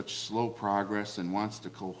making such slow progress and wants to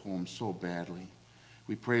go home so badly.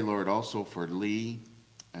 We pray, Lord, also for Lee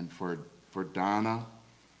and for for Donna.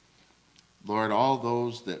 Lord, all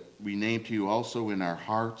those that we name to you also in our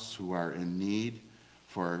hearts who are in need,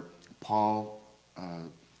 for Paul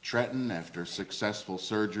Tretton after successful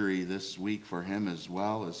surgery this week for him as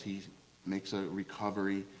well as he makes a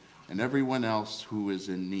recovery, and everyone else who is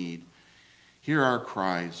in need. Hear our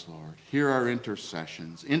cries, Lord. Hear our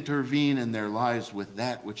intercessions. Intervene in their lives with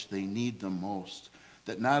that which they need the most,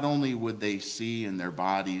 that not only would they see in their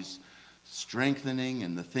bodies strengthening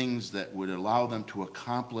and the things that would allow them to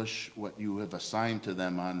accomplish what you have assigned to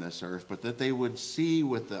them on this earth, but that they would see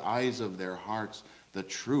with the eyes of their hearts the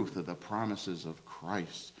truth of the promises of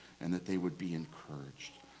Christ, and that they would be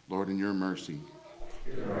encouraged. Lord, in your mercy.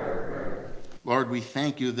 Lord, we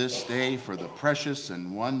thank you this day for the precious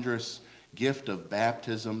and wondrous gift of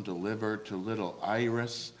baptism delivered to little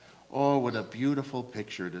Iris. Oh, what a beautiful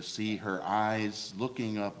picture to see her eyes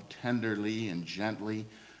looking up tenderly and gently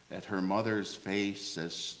at her mother's face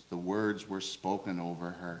as the words were spoken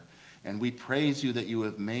over her. And we praise you that you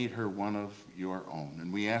have made her one of your own.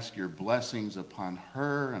 And we ask your blessings upon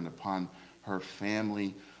her and upon her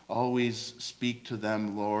family. Always speak to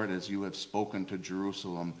them, Lord, as you have spoken to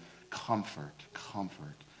Jerusalem. Comfort,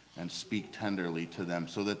 comfort, and speak tenderly to them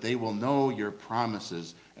so that they will know your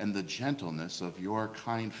promises and the gentleness of your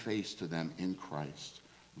kind face to them in Christ.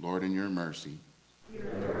 Lord, in your mercy.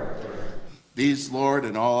 These, Lord,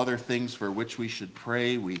 and all other things for which we should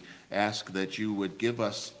pray, we ask that you would give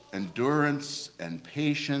us endurance and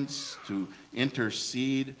patience to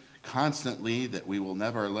intercede constantly, that we will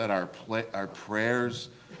never let our prayers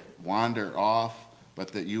wander off, but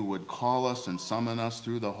that you would call us and summon us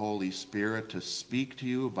through the Holy Spirit to speak to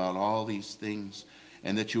you about all these things,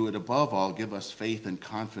 and that you would above all give us faith and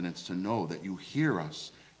confidence to know that you hear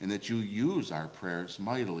us and that you use our prayers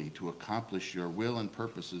mightily to accomplish your will and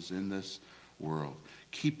purposes in this world.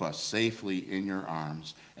 Keep us safely in your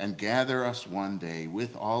arms and gather us one day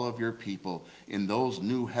with all of your people in that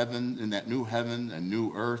new heaven and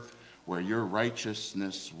new earth where your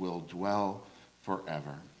righteousness will dwell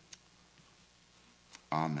forever.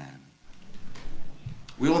 Amen.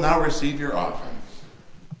 We will now receive your offerings.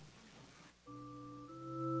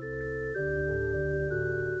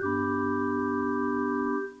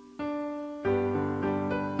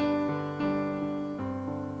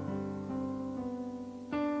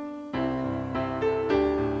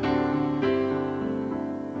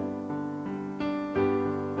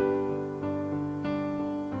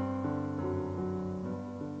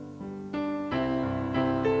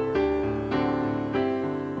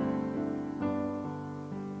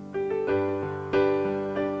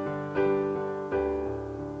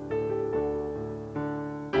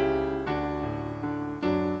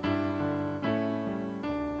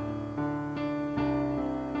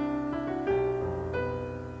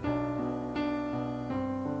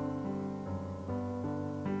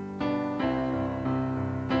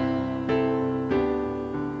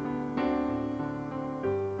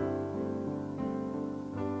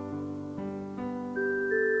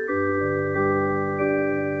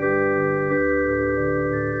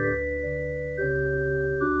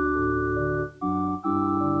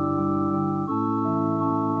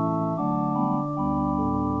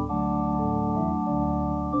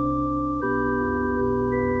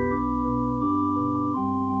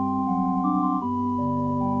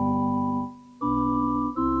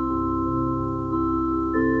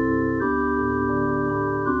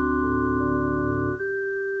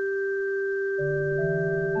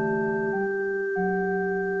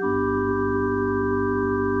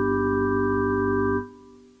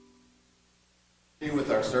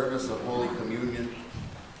 Service of Holy Communion.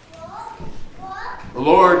 The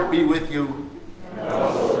Lord be with you. And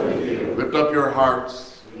also with you. Lift up your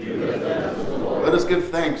hearts. You lift them to the Lord. Let us give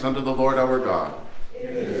thanks unto the Lord our God.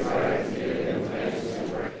 It is right to give him thanks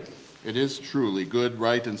and praise. It is truly good,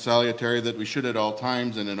 right, and salutary that we should at all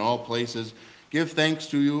times and in all places give thanks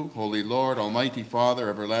to you, Holy Lord, Almighty Father,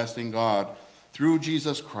 everlasting God, through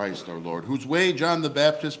Jesus Christ our Lord, whose way John the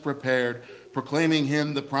Baptist prepared, proclaiming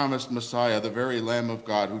him the promised Messiah, the very Lamb of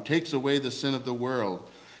God, who takes away the sin of the world,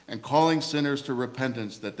 and calling sinners to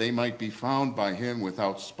repentance, that they might be found by him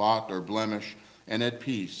without spot or blemish, and at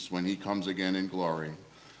peace when he comes again in glory.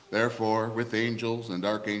 Therefore, with angels and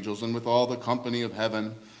archangels, and with all the company of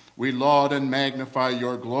heaven, we laud and magnify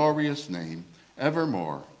your glorious name,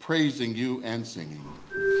 evermore, praising you and singing.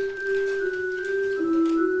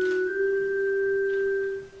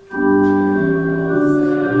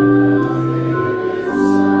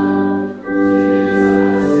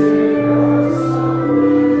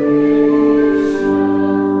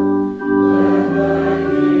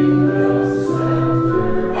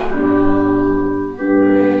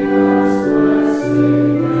 Bring us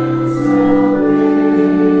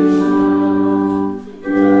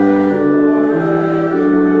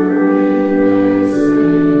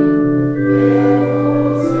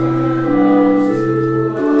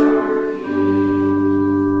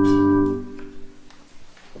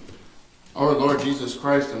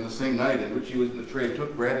in which he was betrayed,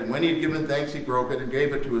 took bread, and when he had given thanks, he broke it and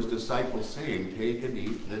gave it to his disciples, saying, "Take and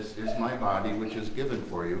eat, this is my body, which is given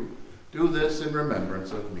for you. Do this in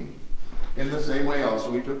remembrance of me." In the same way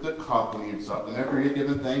also he took the cup when he had supped, and after he had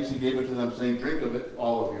given thanks, he gave it to them, saying, "Drink of it,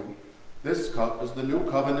 all of you. This cup is the new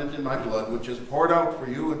covenant in my blood, which is poured out for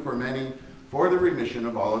you and for many for the remission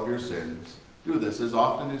of all of your sins. Do this as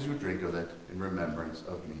often as you drink of it in remembrance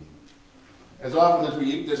of me." As often as we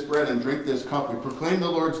eat this bread and drink this cup, we proclaim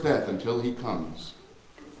the Lord's death until he comes.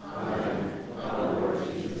 Amen. Our Lord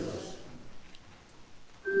Jesus.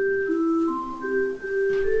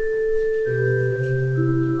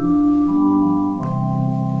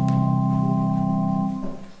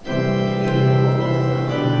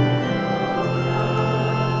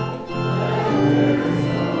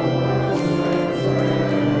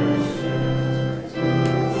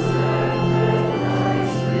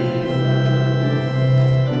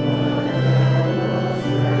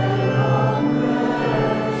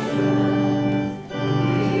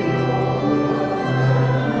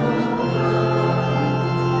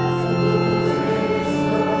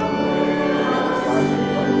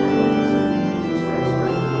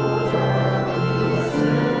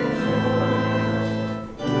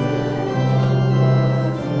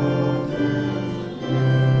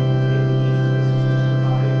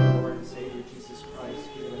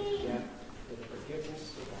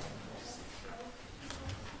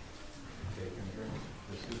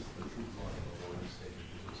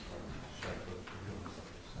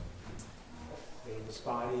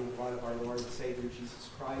 Body and blood of our Lord and Savior Jesus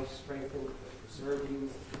Christ, strengthen and preserve you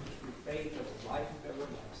through faith and life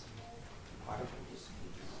everlasting. Depart from this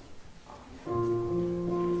peace. Amen.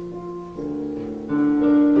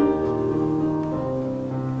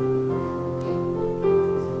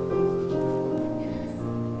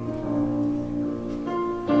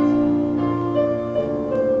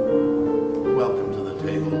 Welcome to the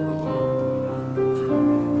table of the Lord.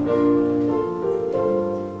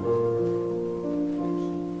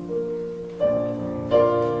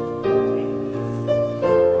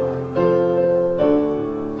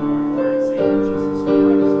 Savior Jesus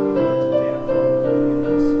Christ,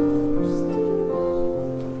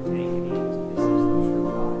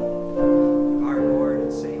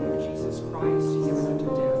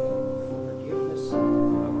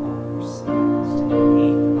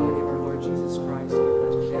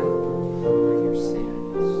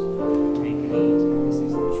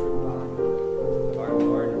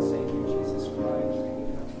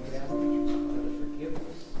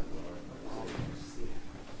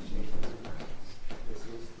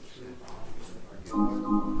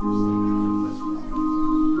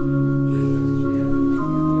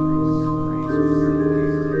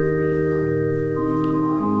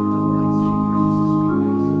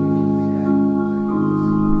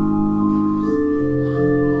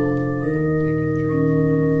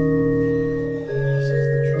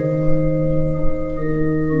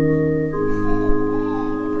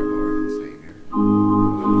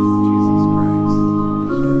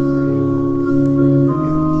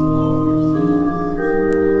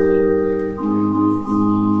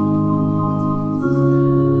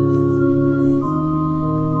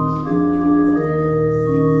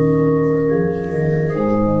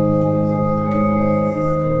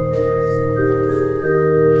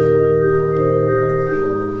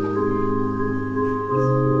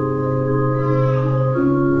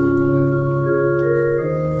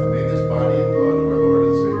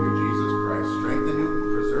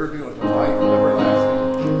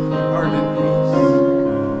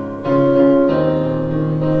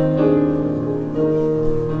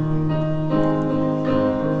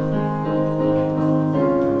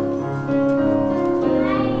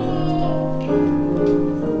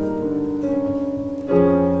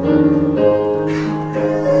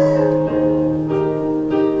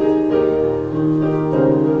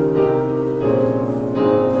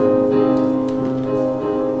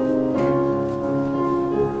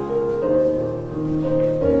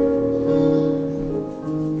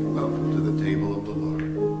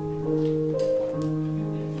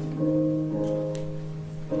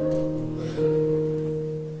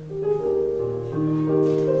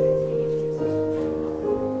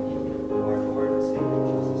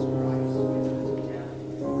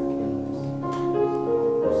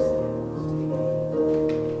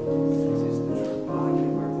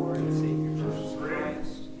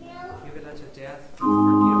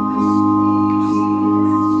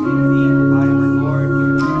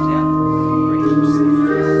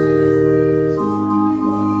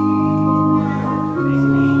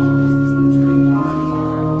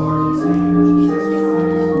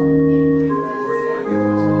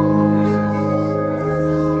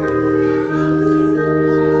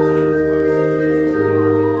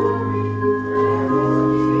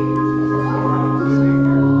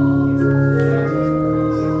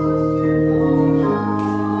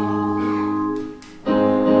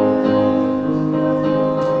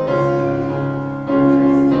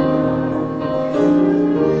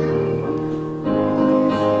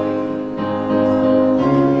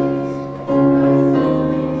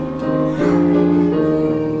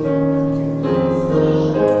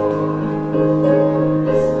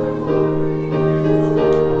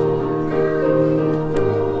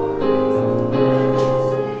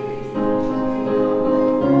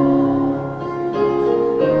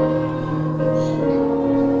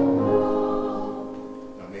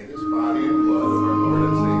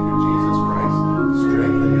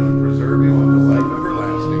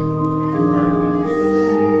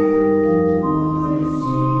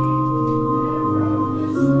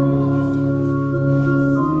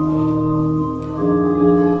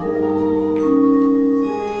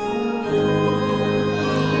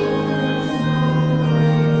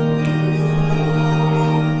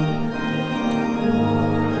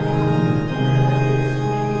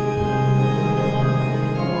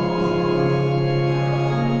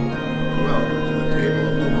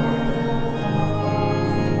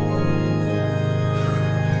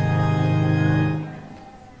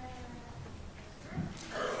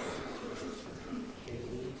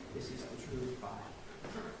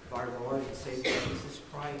 Savior Jesus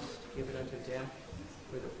Christ, given unto death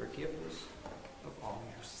for the forgiveness of all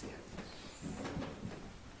your sins.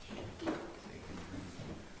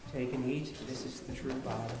 Take and eat. This is the true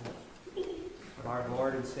body of our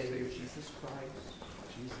Lord and Savior Jesus Christ.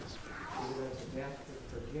 Jesus, given unto death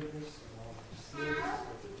for the forgiveness of all your sins.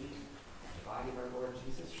 Take and eat the body of our Lord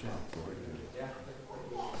Jesus Christ, given unto death for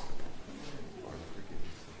the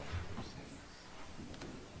forgiveness of all your sins.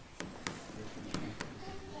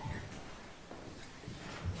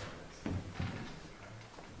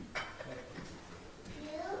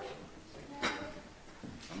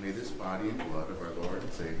 May this body and blood of our Lord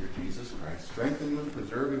and Savior Jesus Christ strengthen you and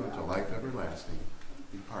preserve you unto life everlasting.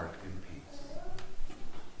 Depart in peace.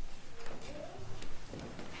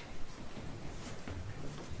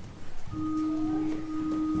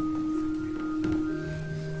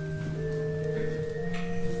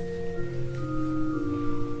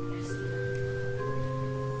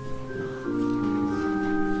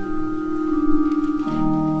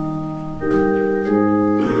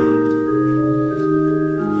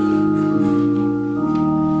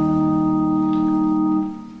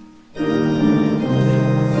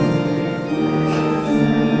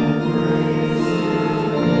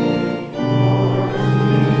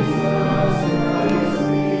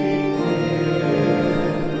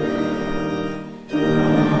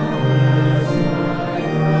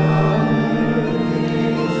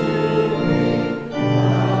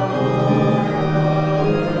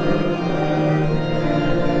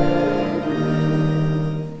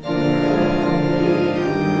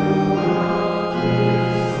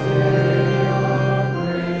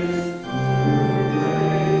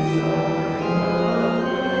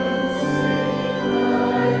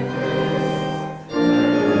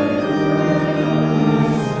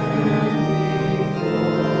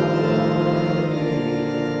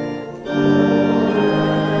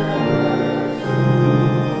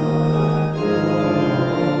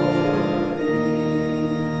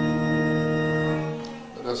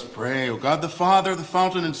 God the Father, the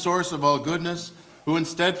fountain and source of all goodness, who in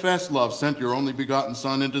steadfast love sent your only begotten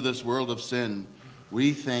Son into this world of sin,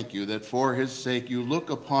 we thank you that for his sake you look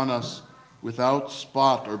upon us without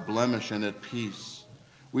spot or blemish and at peace.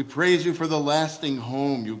 We praise you for the lasting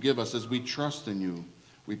home you give us as we trust in you.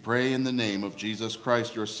 We pray in the name of Jesus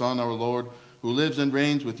Christ, your Son, our Lord, who lives and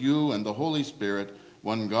reigns with you and the Holy Spirit,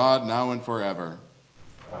 one God, now and forever.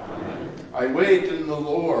 Amen. I wait in the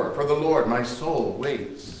Lord, for the Lord my soul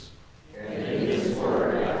waits. And in his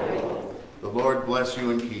word I hope. The Lord bless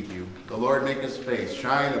you and keep you. The Lord make his face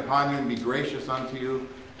shine upon you and be gracious unto you.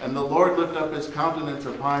 And the Lord lift up his countenance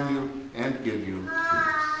upon you and give you peace.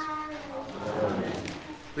 Amen.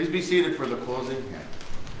 Please be seated for the closing hymn.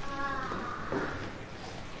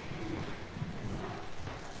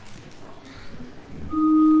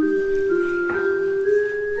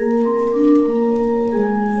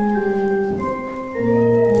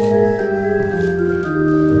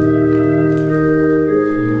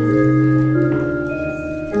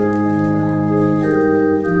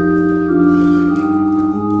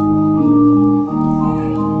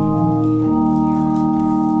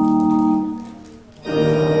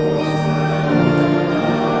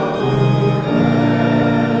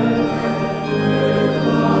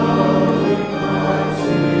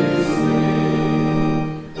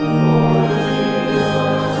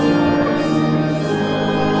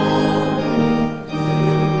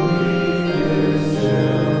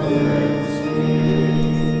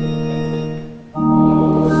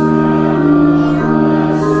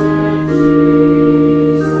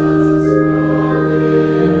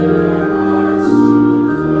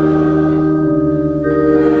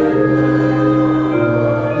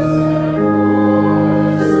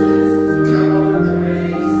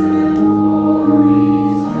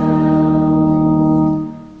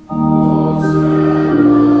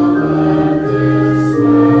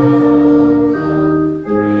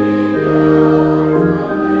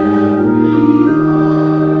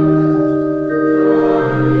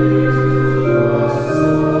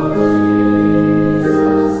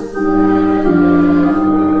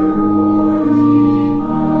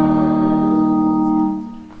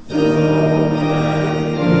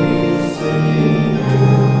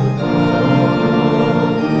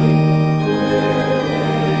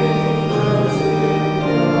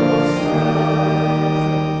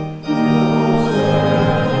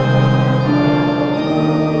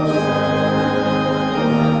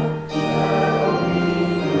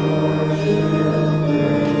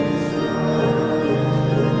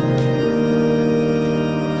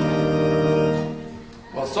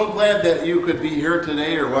 glad that you could be here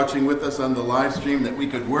today or watching with us on the live stream, that we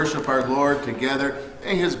could worship our Lord together.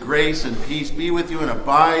 May His grace and peace be with you and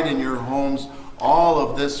abide in your homes all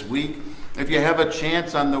of this week. If you have a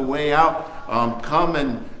chance on the way out, come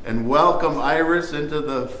and welcome Iris into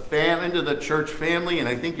the church family, and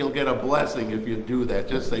I think you'll get a blessing if you do that.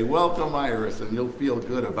 Just say, welcome Iris, and you'll feel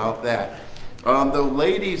good about that. The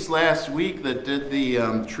ladies last week that did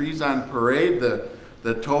the Trees on Parade,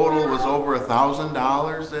 the total was over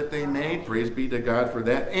 $1,000 that they made. Praise be to God for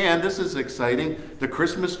that. And this is exciting. The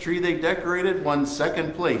Christmas tree they decorated won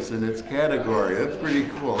second place in its category. That's pretty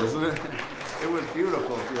cool, isn't it? It was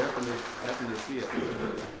beautiful if you happen to see it.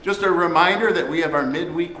 Just a reminder that we have our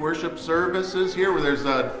midweek worship services here where there's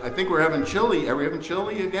I think we're having chili. Are we having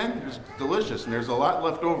chili again? It's delicious, and there's a lot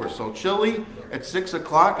left over. So chili at 6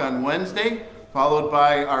 o'clock on Wednesday, followed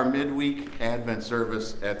by our midweek Advent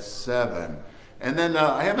service at 7. And then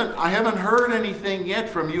I haven't heard anything yet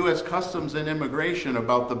from U.S. Customs and Immigration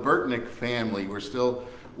about the Burtnick family. We're still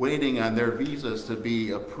waiting on their visas to be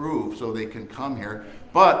approved so they can come here.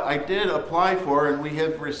 But I did apply for, and we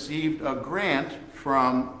have received a grant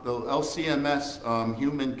from the LCMS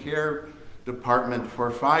Human Care Department for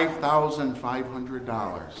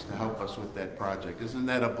 $5,500 to help us with that project. Isn't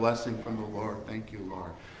that a blessing from the Lord? Thank you, Lord.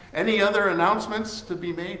 Any other announcements to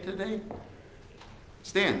be made today?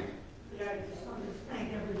 Stan. Yeah, I just want to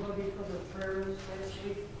thank everybody for the prayers last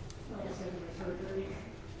week.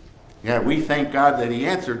 Yeah, we thank God that He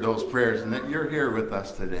answered those prayers and that you're here with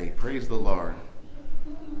us today. Praise the Lord.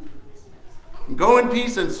 Go in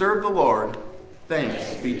peace and serve the Lord.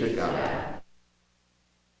 Thanks be to God.